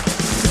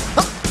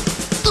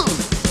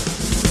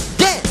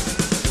 Yeah,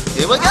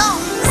 here we go.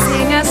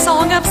 Sing a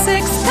song of 6,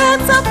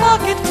 that's a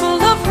pocket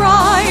full of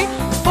rye.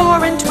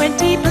 4 and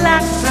 20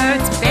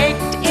 blackbirds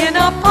baked in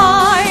a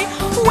pie.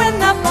 When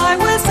the pie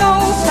was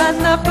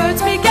open, the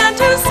birds began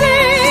to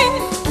sing.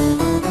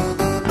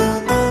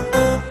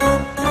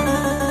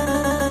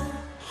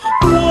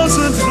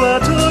 Wasn't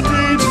that a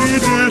dainty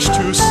dish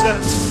to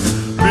set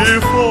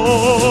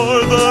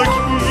before the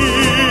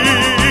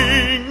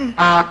king?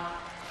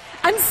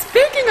 And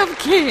speaking of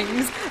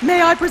kings,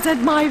 may I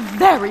present my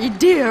very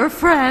dear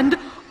friend,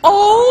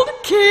 Old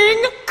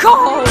King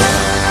Cole.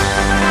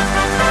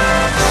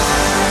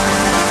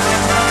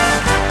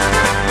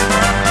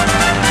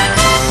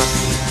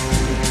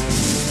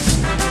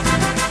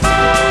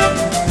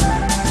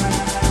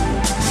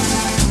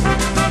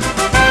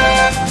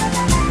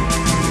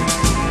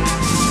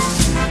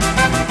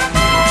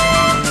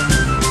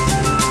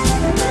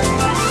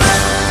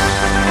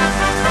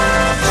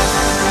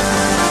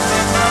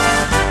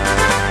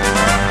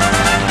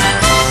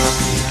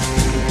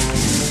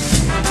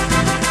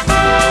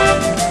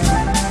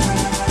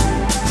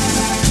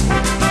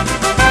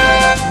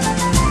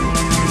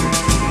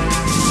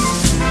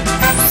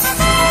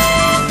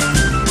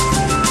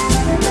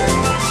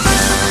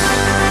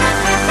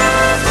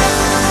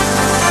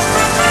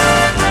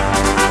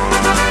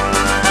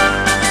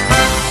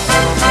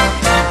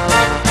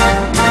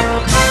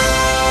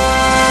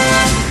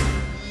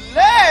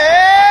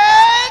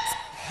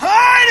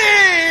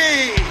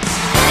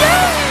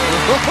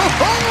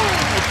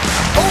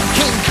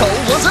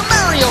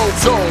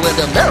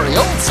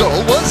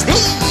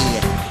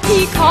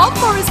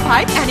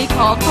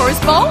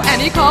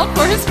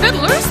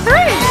 trumpeters 3.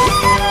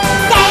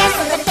 Dance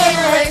with the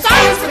fiddlers,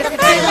 dance with the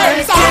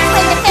fiddlers, dance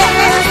with the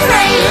fiddlers 3.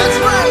 That's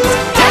right.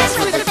 Dance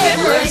with the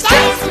fiddlers,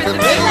 dance with the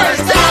fiddlers,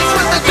 dance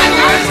with the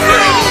fiddlers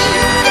 3.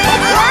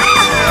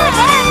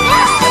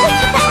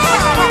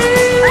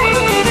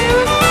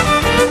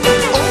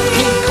 Old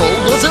King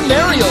Cole was a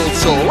merry old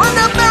soul, and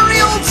a merry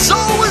old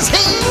soul was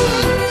he.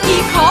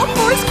 He called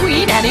for his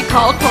queen, and he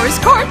called for his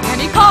court,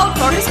 and he called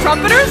for his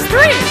trumpeters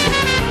 3.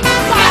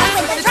 Dance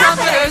with the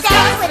trumpeters,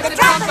 dance with the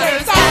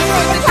trumpeters, dance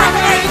with the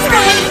trumpeters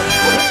 3.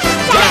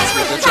 Dance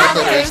with the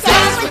trumpeters,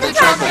 dance with the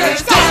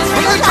trumpeters, dance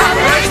with the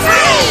trumpeters 3.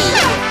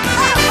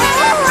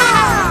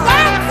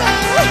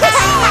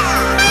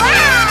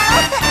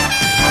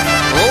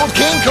 Old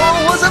King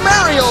Cole was a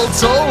merry old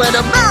soul, and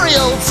a merry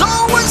old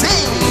soul was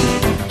he.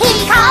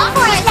 He called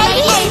for his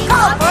lady, he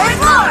called for his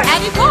lord.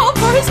 And he called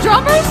for his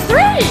drummers 3.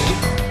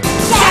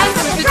 Dance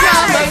with the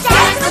drummers,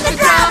 dance with the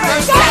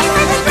drummers, dance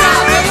with the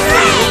drummers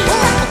 3.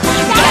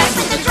 Dance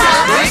with the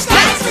drummers,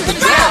 dance with the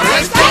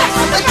drummers, dance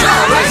with the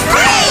drummers 3.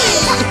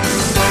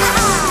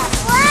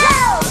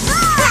 Whoa,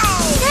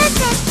 this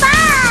is fun.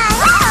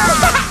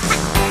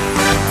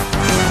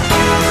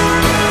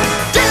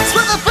 Dance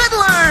with the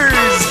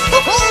fiddlers.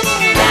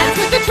 Dance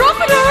with the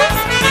trumpeters.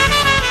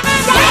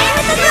 Dance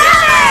with the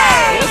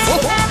drummers.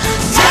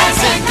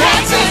 Dancing,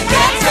 dancing,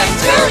 dancing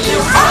till you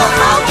all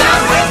go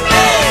down with me.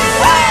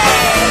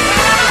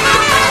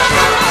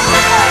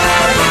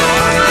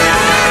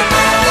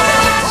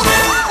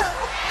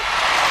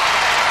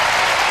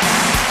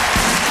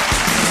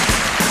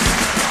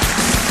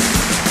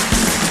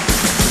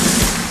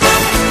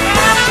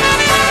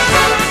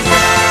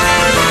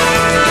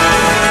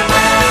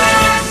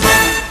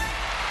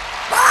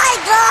 Bye,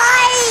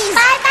 guys.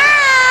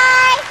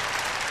 Bye-bye.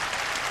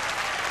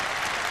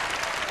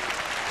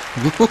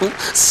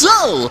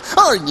 So,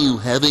 are you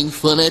having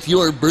fun at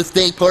your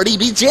birthday party,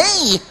 BJ?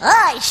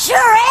 I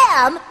sure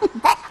am.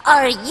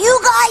 Are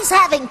you guys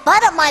having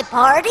fun at my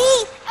party?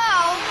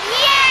 Oh,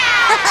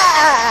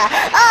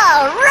 yeah!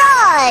 All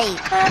right.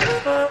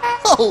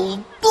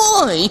 Oh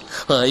boy,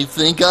 I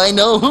think I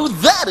know who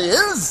that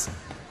is.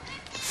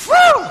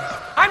 Whew!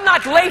 I'm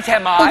not late,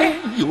 am I?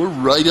 You're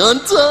right on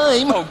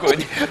time. Oh, good.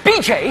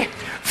 BJ,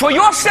 for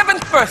your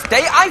 7th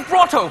birthday, I've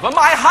brought over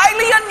my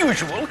highly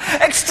unusual,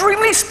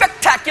 extremely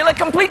spectacular,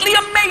 completely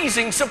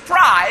amazing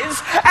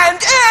surprise, and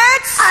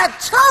it's... A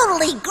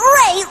totally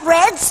great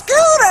red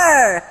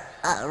scooter.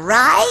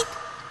 Right?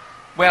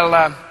 Well,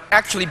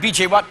 actually,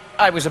 BJ, what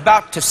I was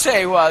about to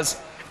say was...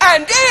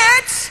 And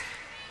it's...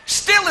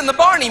 still in the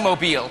Barney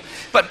mobile.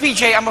 But,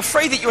 BJ, I'm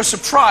afraid that your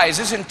surprise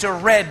isn't a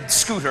red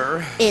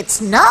scooter.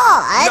 It's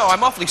not. No,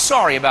 I'm awfully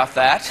sorry about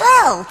that.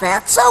 Well,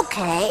 that's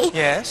okay.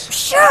 Yes?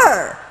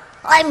 Sure.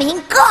 I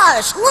mean,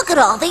 gosh, look at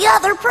all the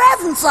other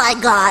presents I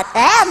got.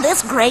 And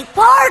this great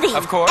party.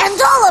 Of course.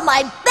 And all of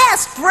my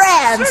best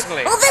friends.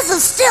 Certainly. Well, this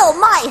is still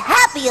my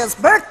happiest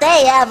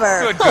birthday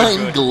ever. Good, good,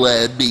 I'm good.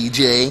 glad,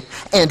 BJ.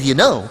 And you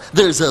know,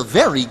 there's a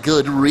very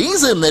good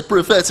reason that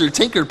Professor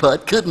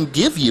Tinkerpot couldn't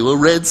give you a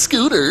red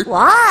scooter.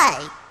 Why?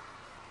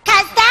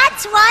 'Cause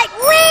that's what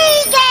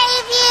we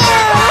gave you.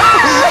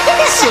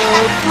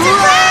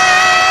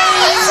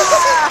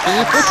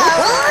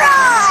 All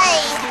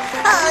right.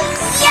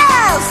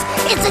 Yes,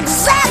 it's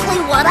exactly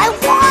what I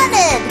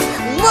wanted.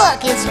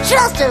 Look, it's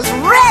just as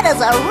red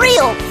as a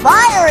real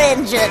fire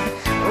engine.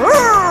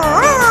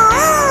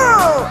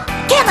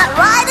 Can I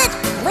ride it,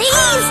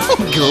 please?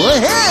 Go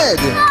ahead.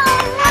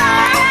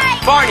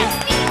 Barney,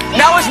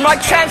 now is my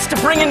chance to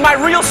bring in my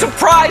real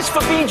surprise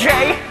for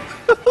BJ.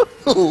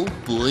 Oh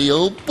boy,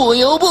 oh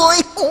boy, oh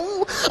boy.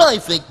 Oh, I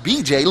think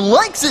BJ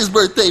likes his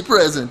birthday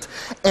present.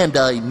 And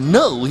I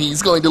know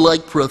he's going to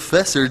like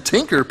Professor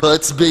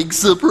Tinkerpot's big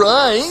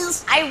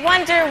surprise. I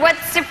wonder what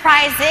the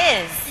surprise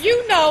is.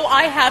 You know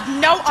I have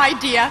no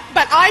idea,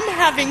 but I'm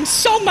having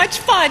so much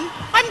fun.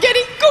 I'm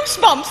getting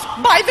goosebumps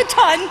by the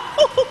ton.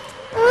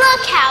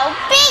 Look how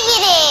big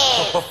it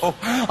is! Oh,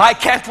 I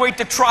can't wait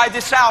to try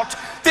this out.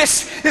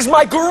 This is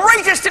my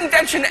greatest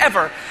invention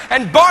ever.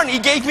 And Barney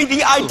gave me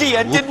the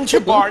idea, didn't you,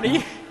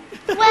 Barney?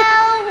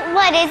 Well,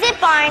 what is it,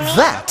 Barney?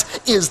 That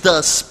is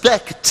the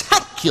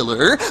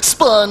spectacular,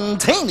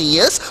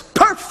 spontaneous,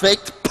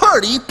 perfect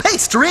party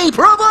pastry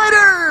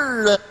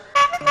provider.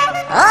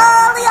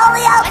 Ollie,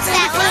 ollie, out,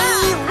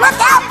 Susie. Look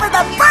out for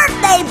the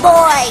birthday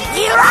boy.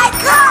 Here I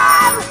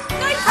come.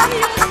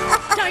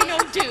 Dino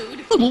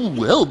dude.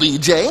 Well,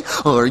 BJ,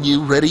 are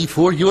you ready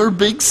for your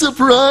big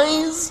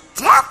surprise?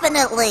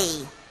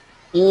 Definitely.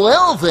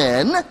 Well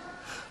then,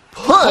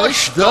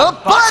 push the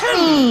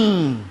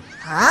button!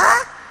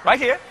 Huh? Right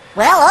here.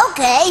 Well,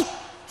 okay.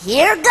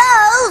 Here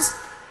goes.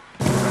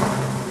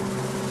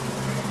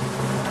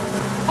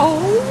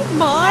 Oh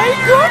my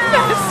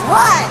goodness.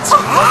 What's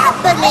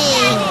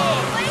happening?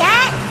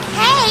 That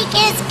cake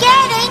is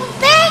getting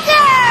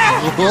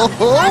bigger. Oh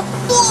boy!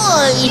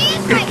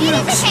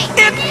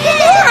 It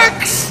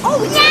works! Oh,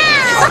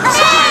 now!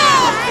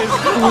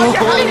 Oh,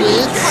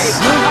 it's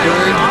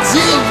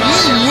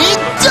super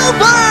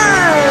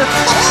duper!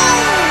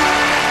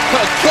 A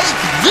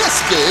cake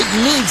this big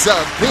needs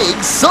a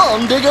big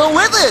song to go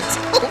with it.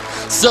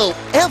 So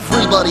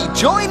everybody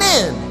join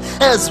in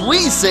as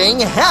we sing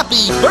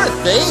Happy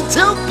Birthday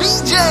to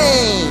BJ.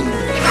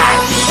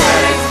 Happy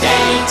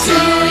birthday to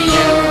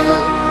you.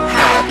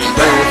 Happy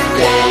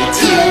birthday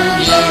to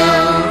you.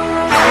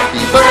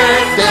 Happy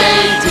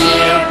birthday,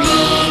 dear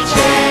BJ.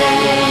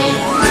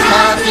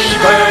 Happy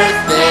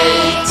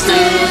birthday to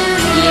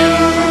you.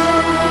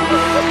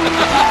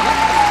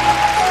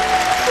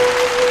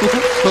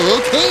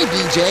 Okay,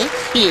 BJ,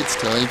 it's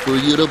time for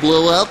you to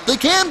blow out the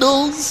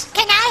candles.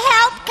 Can I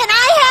help? Can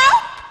I help?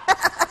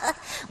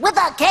 With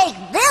a cake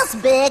this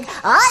big,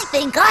 I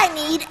think I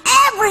need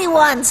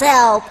everyone's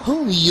help.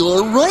 Oh,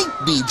 you're right,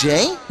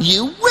 BJ.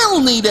 You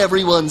will need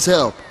everyone's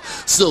help.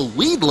 So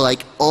we'd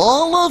like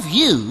all of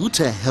you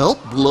to help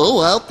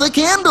blow out the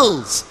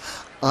candles.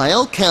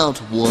 I'll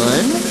count 1,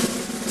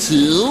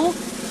 2,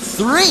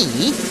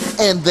 3,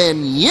 and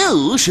then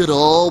you should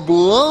all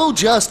blow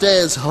just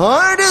as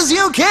hard as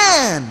you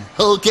can,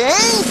 okay?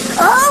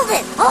 Hold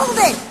it, hold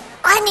it.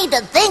 I need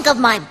to think of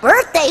my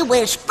birthday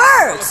wish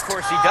first. Of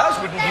course he does,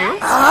 wouldn't you?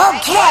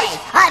 Okay,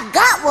 I've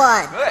got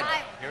one. Good.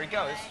 Here he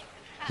goes.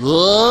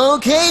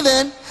 Okay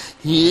then,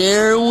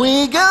 here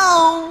we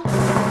go.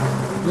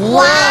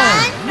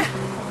 1,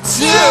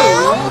 2,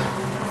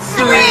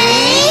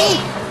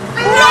 3,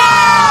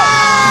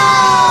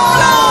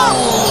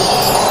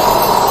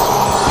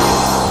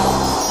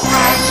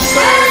 Happy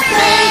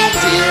birthday,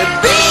 dear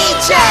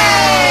BJ.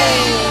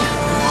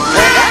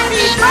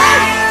 Happy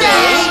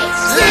birthday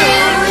to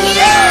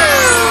you.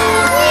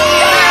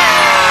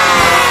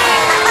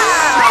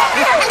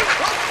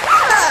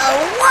 Oh,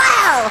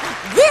 wow!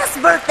 This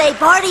birthday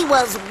party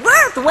was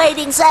worth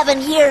waiting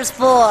 7 years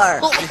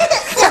for.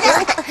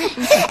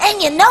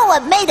 And you know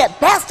what made it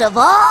best of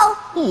all?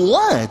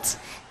 What?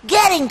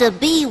 Getting to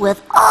be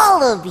with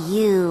all of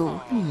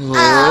you.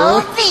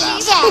 Oh,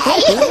 BJ.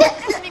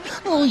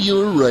 Oh,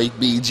 you're right,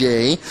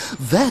 BJ.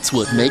 That's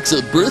what makes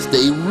a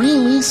birthday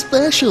really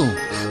special.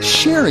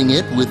 Sharing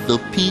it with the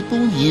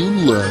people you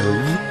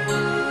love.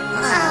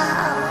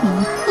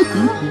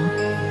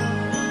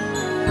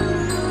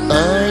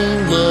 I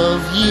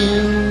love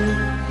you.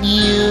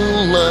 You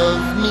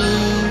love me.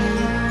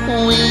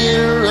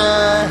 We're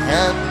a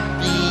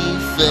happy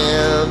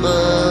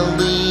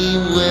family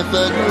with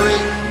a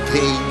great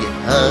big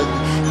hug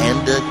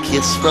and a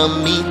kiss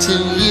from me to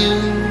you.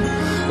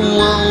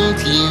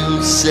 Won't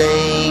you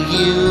say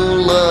you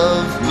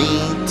love me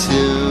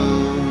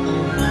too?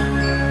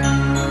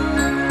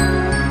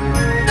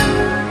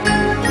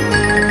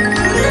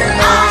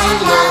 I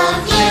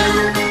love you.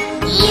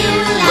 You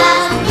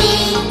love me.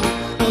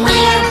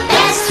 We're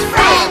best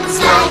friends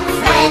like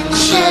friends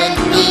should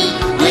be.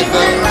 With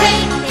a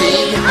great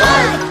big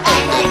hug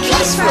and a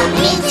kiss from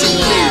me to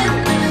you.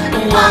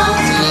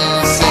 Won't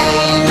you say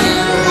you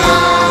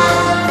love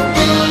me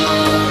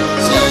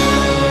too?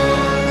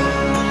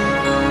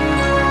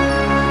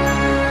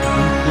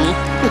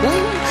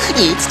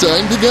 It's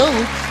time to go.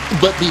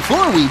 But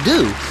before we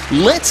do,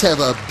 let's have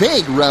a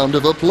big round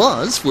of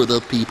applause for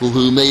the people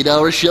who made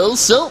our show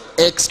so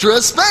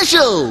extra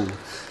special.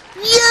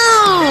 You!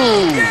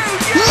 Yay!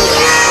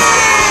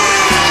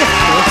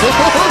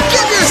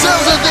 Give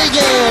yourselves a big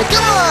hand!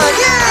 Come on!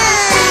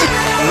 Yay!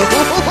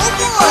 Oh,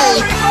 boy!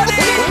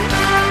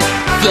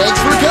 Thanks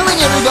for coming,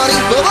 everybody.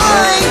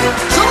 Bye-bye!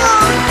 So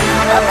long!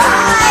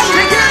 Bye!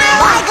 Take care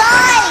now! Bye,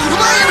 guys!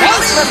 Bye,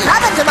 Thanks for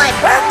coming to my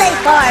birthday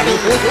party.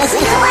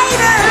 See you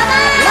later.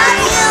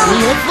 Love you. We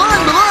had fun!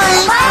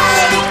 Bye-bye!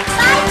 Bye.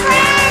 Bye,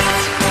 friends.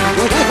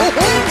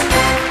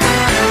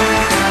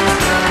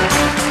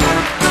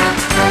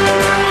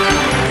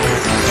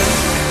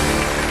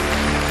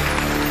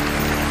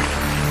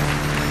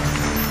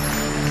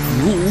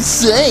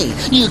 Say,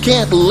 you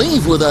can't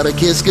leave without a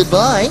kiss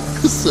goodbye.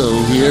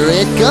 So here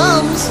it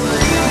comes.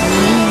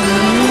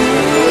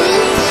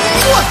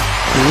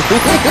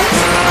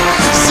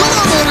 So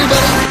long,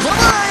 everybody.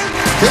 Bye-bye.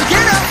 Take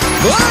care now.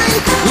 Bye.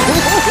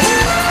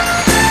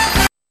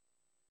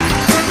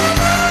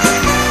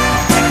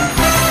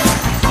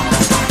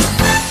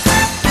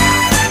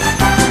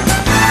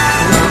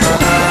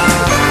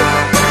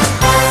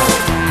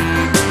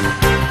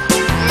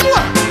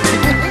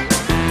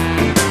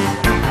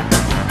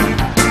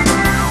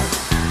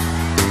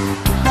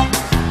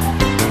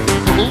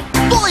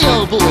 Boy,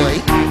 oh boy.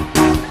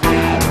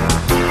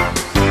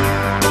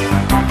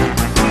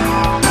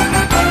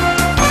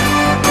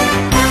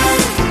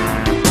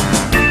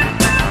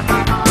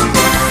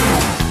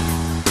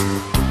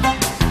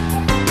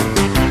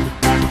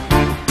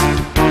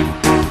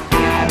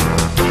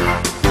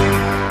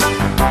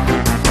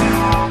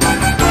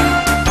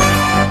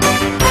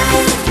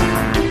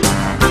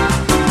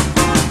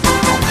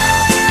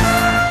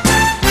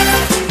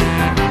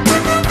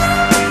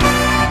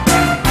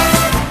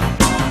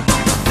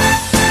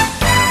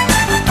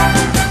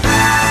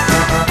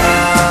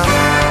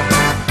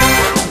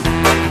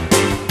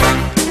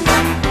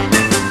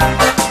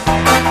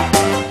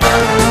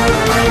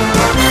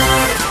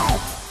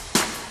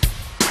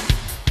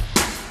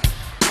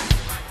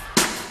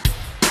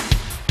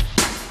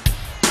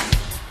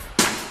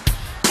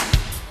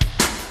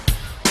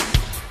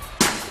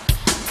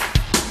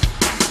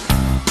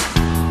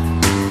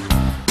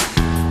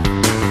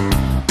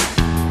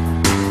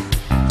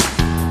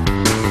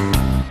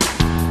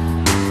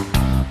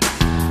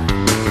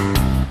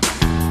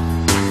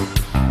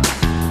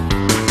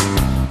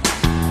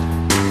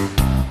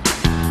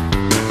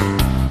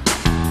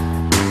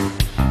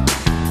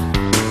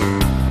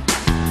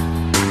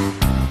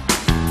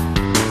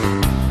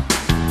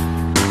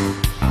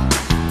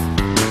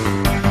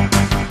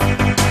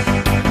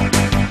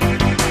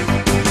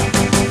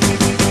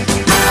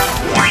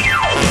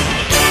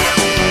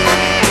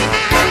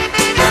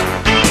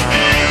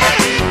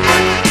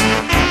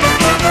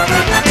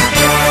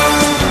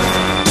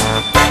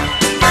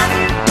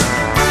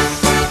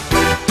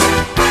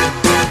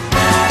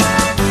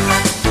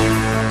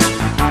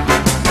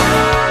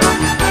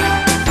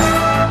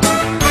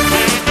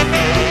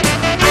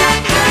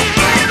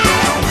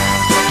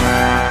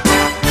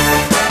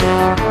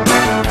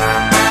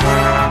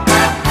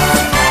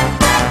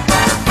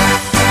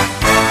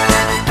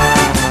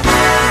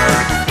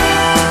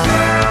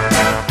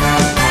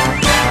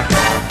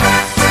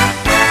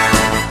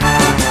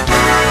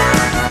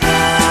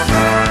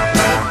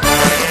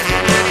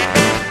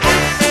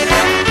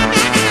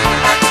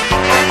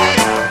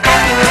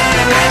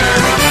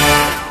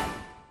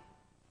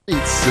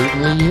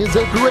 certainly is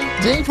a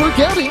great day for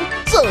counting,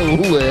 so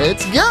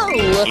let's go!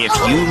 If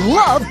you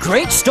love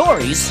great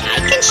stories, I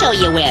can show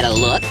you where to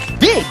look.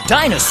 big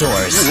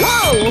dinosaurs,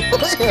 Whoa!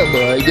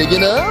 Am I big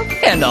enough?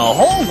 and a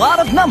whole lot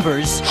of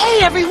numbers, Hey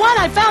everyone,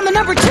 I found the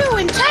number 2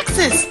 in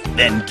Texas.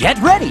 then get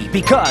ready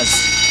because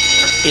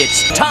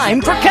it's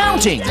time for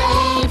counting.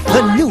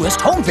 The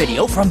newest home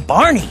video from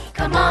Barney.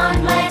 Come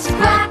on, let's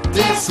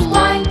practice.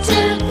 1, 2,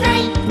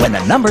 3. When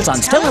the numbers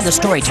on Stella the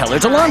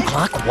Storyteller's alarm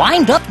clock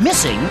wind up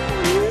missing,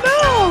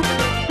 No,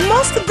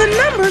 most of the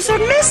numbers are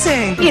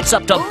missing. it's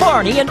up to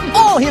Barney and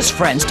all his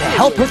friends to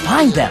help her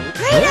find them.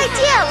 Great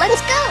idea.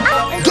 Let's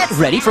go. Get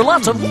ready for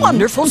lots of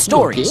wonderful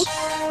stories.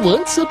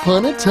 Once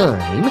upon a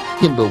time,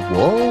 in the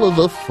wall of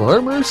a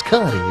farmer's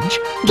cottage,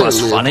 Plus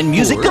there fun lived and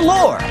music 4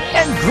 galore.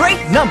 And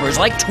great numbers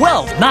like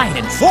 12, 9,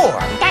 and 4.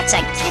 That's a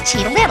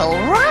catchy little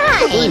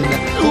rhyme.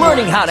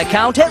 Learning how to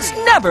count has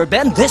never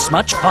been this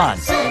much fun.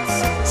 6,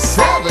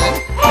 7,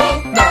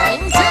 8,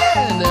 9,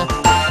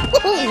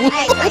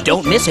 10.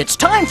 Don't miss It's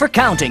Time for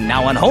Counting,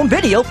 now on home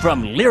video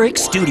from Lyrick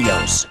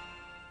Studios.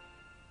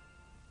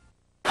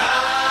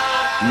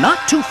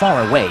 Not too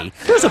far away,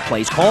 there's a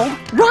place called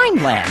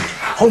Rhineland,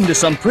 home to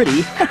some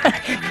pretty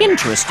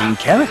interesting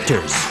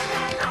characters.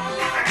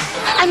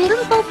 I'm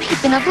Little Bo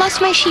Peep and I've lost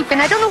my sheep and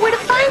I don't know where to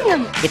find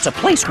them. It's a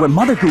place where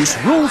Mother Goose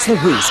rules the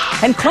roost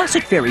and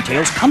classic fairy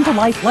tales come to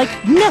life like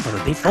never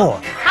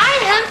before. Hi,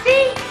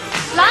 Humpty.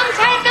 Long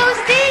time no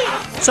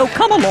see. So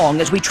come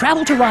along as we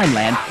travel to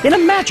Rhineland in a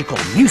magical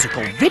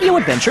musical video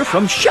adventure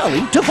from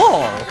Shelley,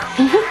 Duvall.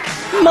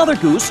 Mother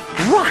Goose,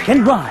 rock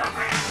and rhyme.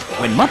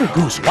 When Mother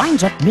Goose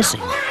winds up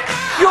missing,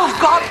 You've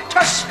got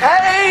to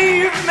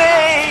save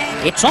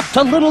me! it's up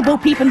to Little Bo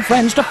Peep and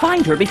friends to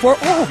find her before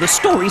all the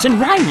stories in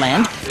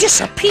Rhineland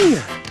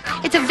disappear.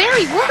 It's a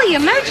very woolly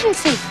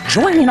emergency.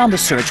 Join in on the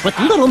search with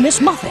Little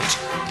Miss Muffet,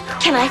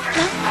 Can I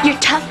float your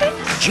tuffet?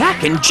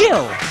 Jack and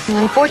Jill,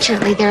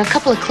 Unfortunately, there are a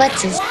couple of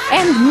klutzes.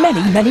 and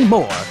many, many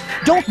more.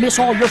 Don't miss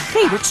all your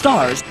favorite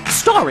stars,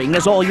 starring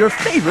as all your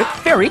favorite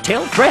fairy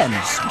tale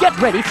friends. Get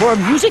ready for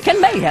music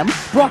and mayhem,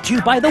 brought to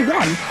you by the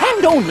one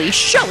and only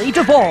Shelley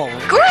Duvall.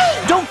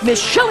 Great! Don't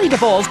miss Shelley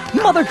Duvall's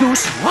Mother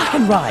Goose Rock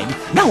and Rhyme,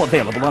 now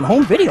available on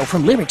home video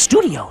from Lyrick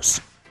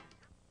Studios.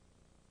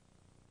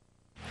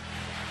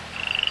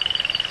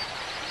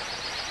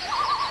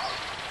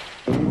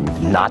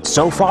 Not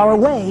so far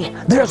away,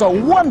 there's a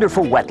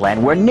wonderful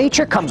wetland where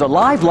nature comes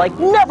alive like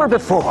never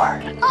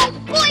before. Oh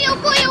boy,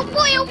 oh boy, oh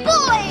boy, oh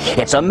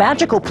boy. It's a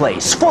magical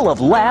place full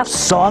of laughs,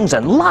 songs,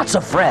 and lots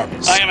of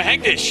friends. I am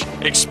Hegdish,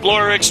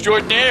 explorer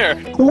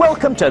extraordinaire.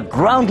 Welcome to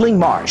Groundling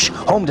Marsh,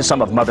 home to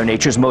some of Mother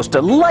Nature's most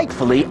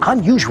delightfully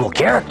unusual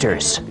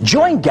characters.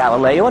 Join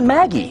Galileo and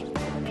Maggie,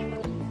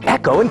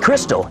 Echo and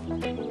Crystal,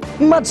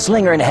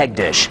 Mudslinger and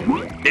Hegdish,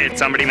 Did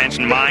somebody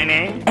mention my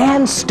name?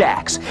 and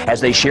Stax as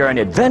they share an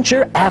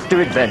adventure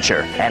after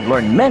adventure and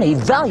learn many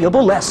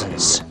valuable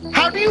lessons.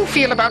 How do you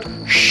feel about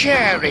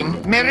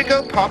sharing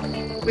Merry-Go Pop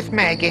with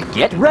Maggie?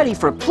 Get ready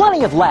for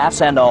plenty of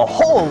laughs and a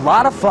whole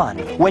lot of fun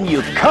when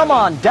you come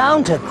on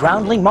down to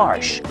Groundling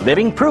Marsh,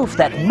 living proof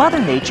that Mother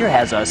Nature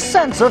has a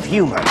sense of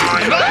humor.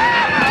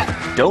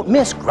 Don't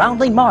miss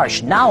Groundling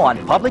Marsh, now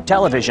on public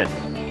television.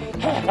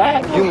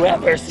 Have you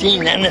ever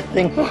seen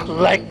anything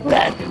like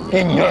that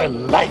in your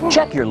life?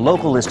 Check your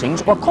local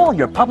listings or call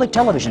your public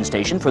television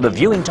station for the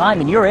viewing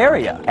time in your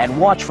area. And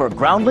watch for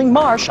Groundling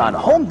Marsh on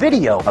home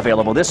video,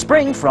 available this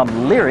spring from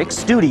Lyrick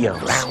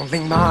Studios.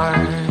 Groundling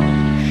Marsh.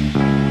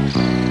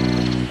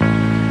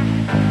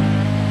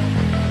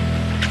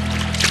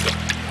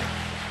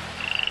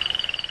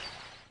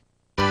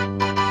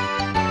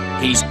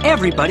 He's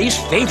everybody's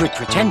favorite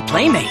pretend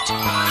playmate.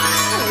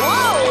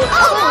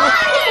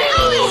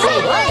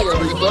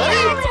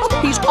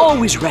 He's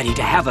always ready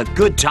to have a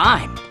good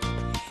time.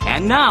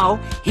 And now,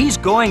 he's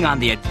going on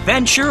the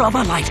adventure of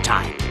a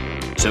lifetime.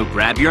 So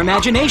grab your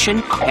imagination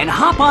and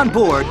hop on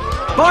board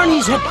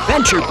Barney's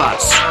Adventure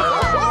Bus.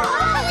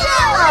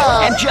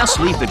 And just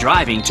leave the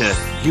driving to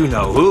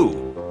you-know-who.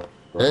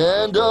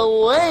 And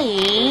away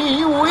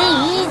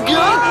we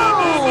go!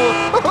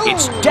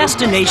 It's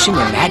Destination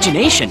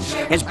Imagination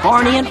as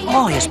Barney and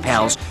all his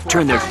pals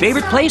turn their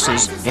favorite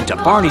places into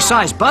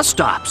Barney-sized bus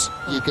stops.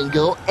 You can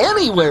go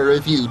anywhere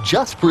if you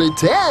just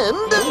pretend.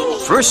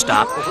 First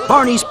stop,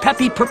 Barney's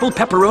Peppy Purple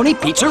Pepperoni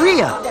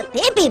Pizzeria. The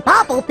Pippy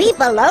Popple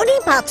Peepaloni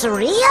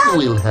Pizzeria?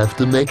 We'll have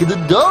to make it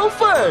a dough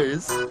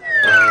first.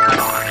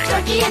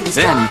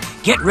 Then,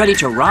 get ready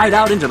to ride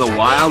out into the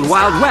wild,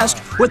 wild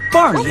west with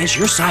Barney as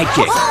your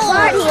sidekick.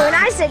 Barney, when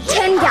I said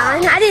 10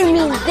 gallon, I didn't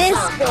mean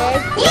this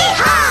big.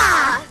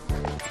 Yeehaw!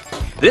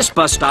 This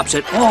bus stops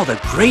at all the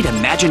great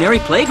imaginary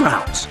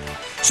playgrounds.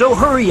 So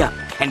hurry up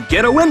and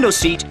get a window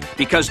seat,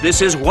 because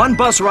this is one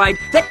bus ride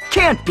that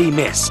can't be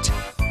missed.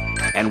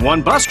 And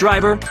one bus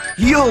driver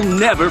you'll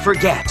never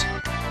forget.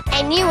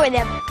 And you were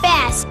the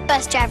best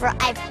bus driver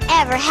I've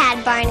ever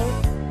had, Barney.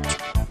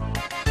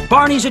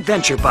 Barney's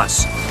Adventure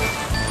Bus.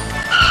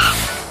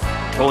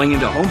 Rolling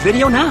into home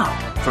video now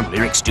from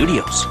Lyrick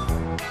Studios.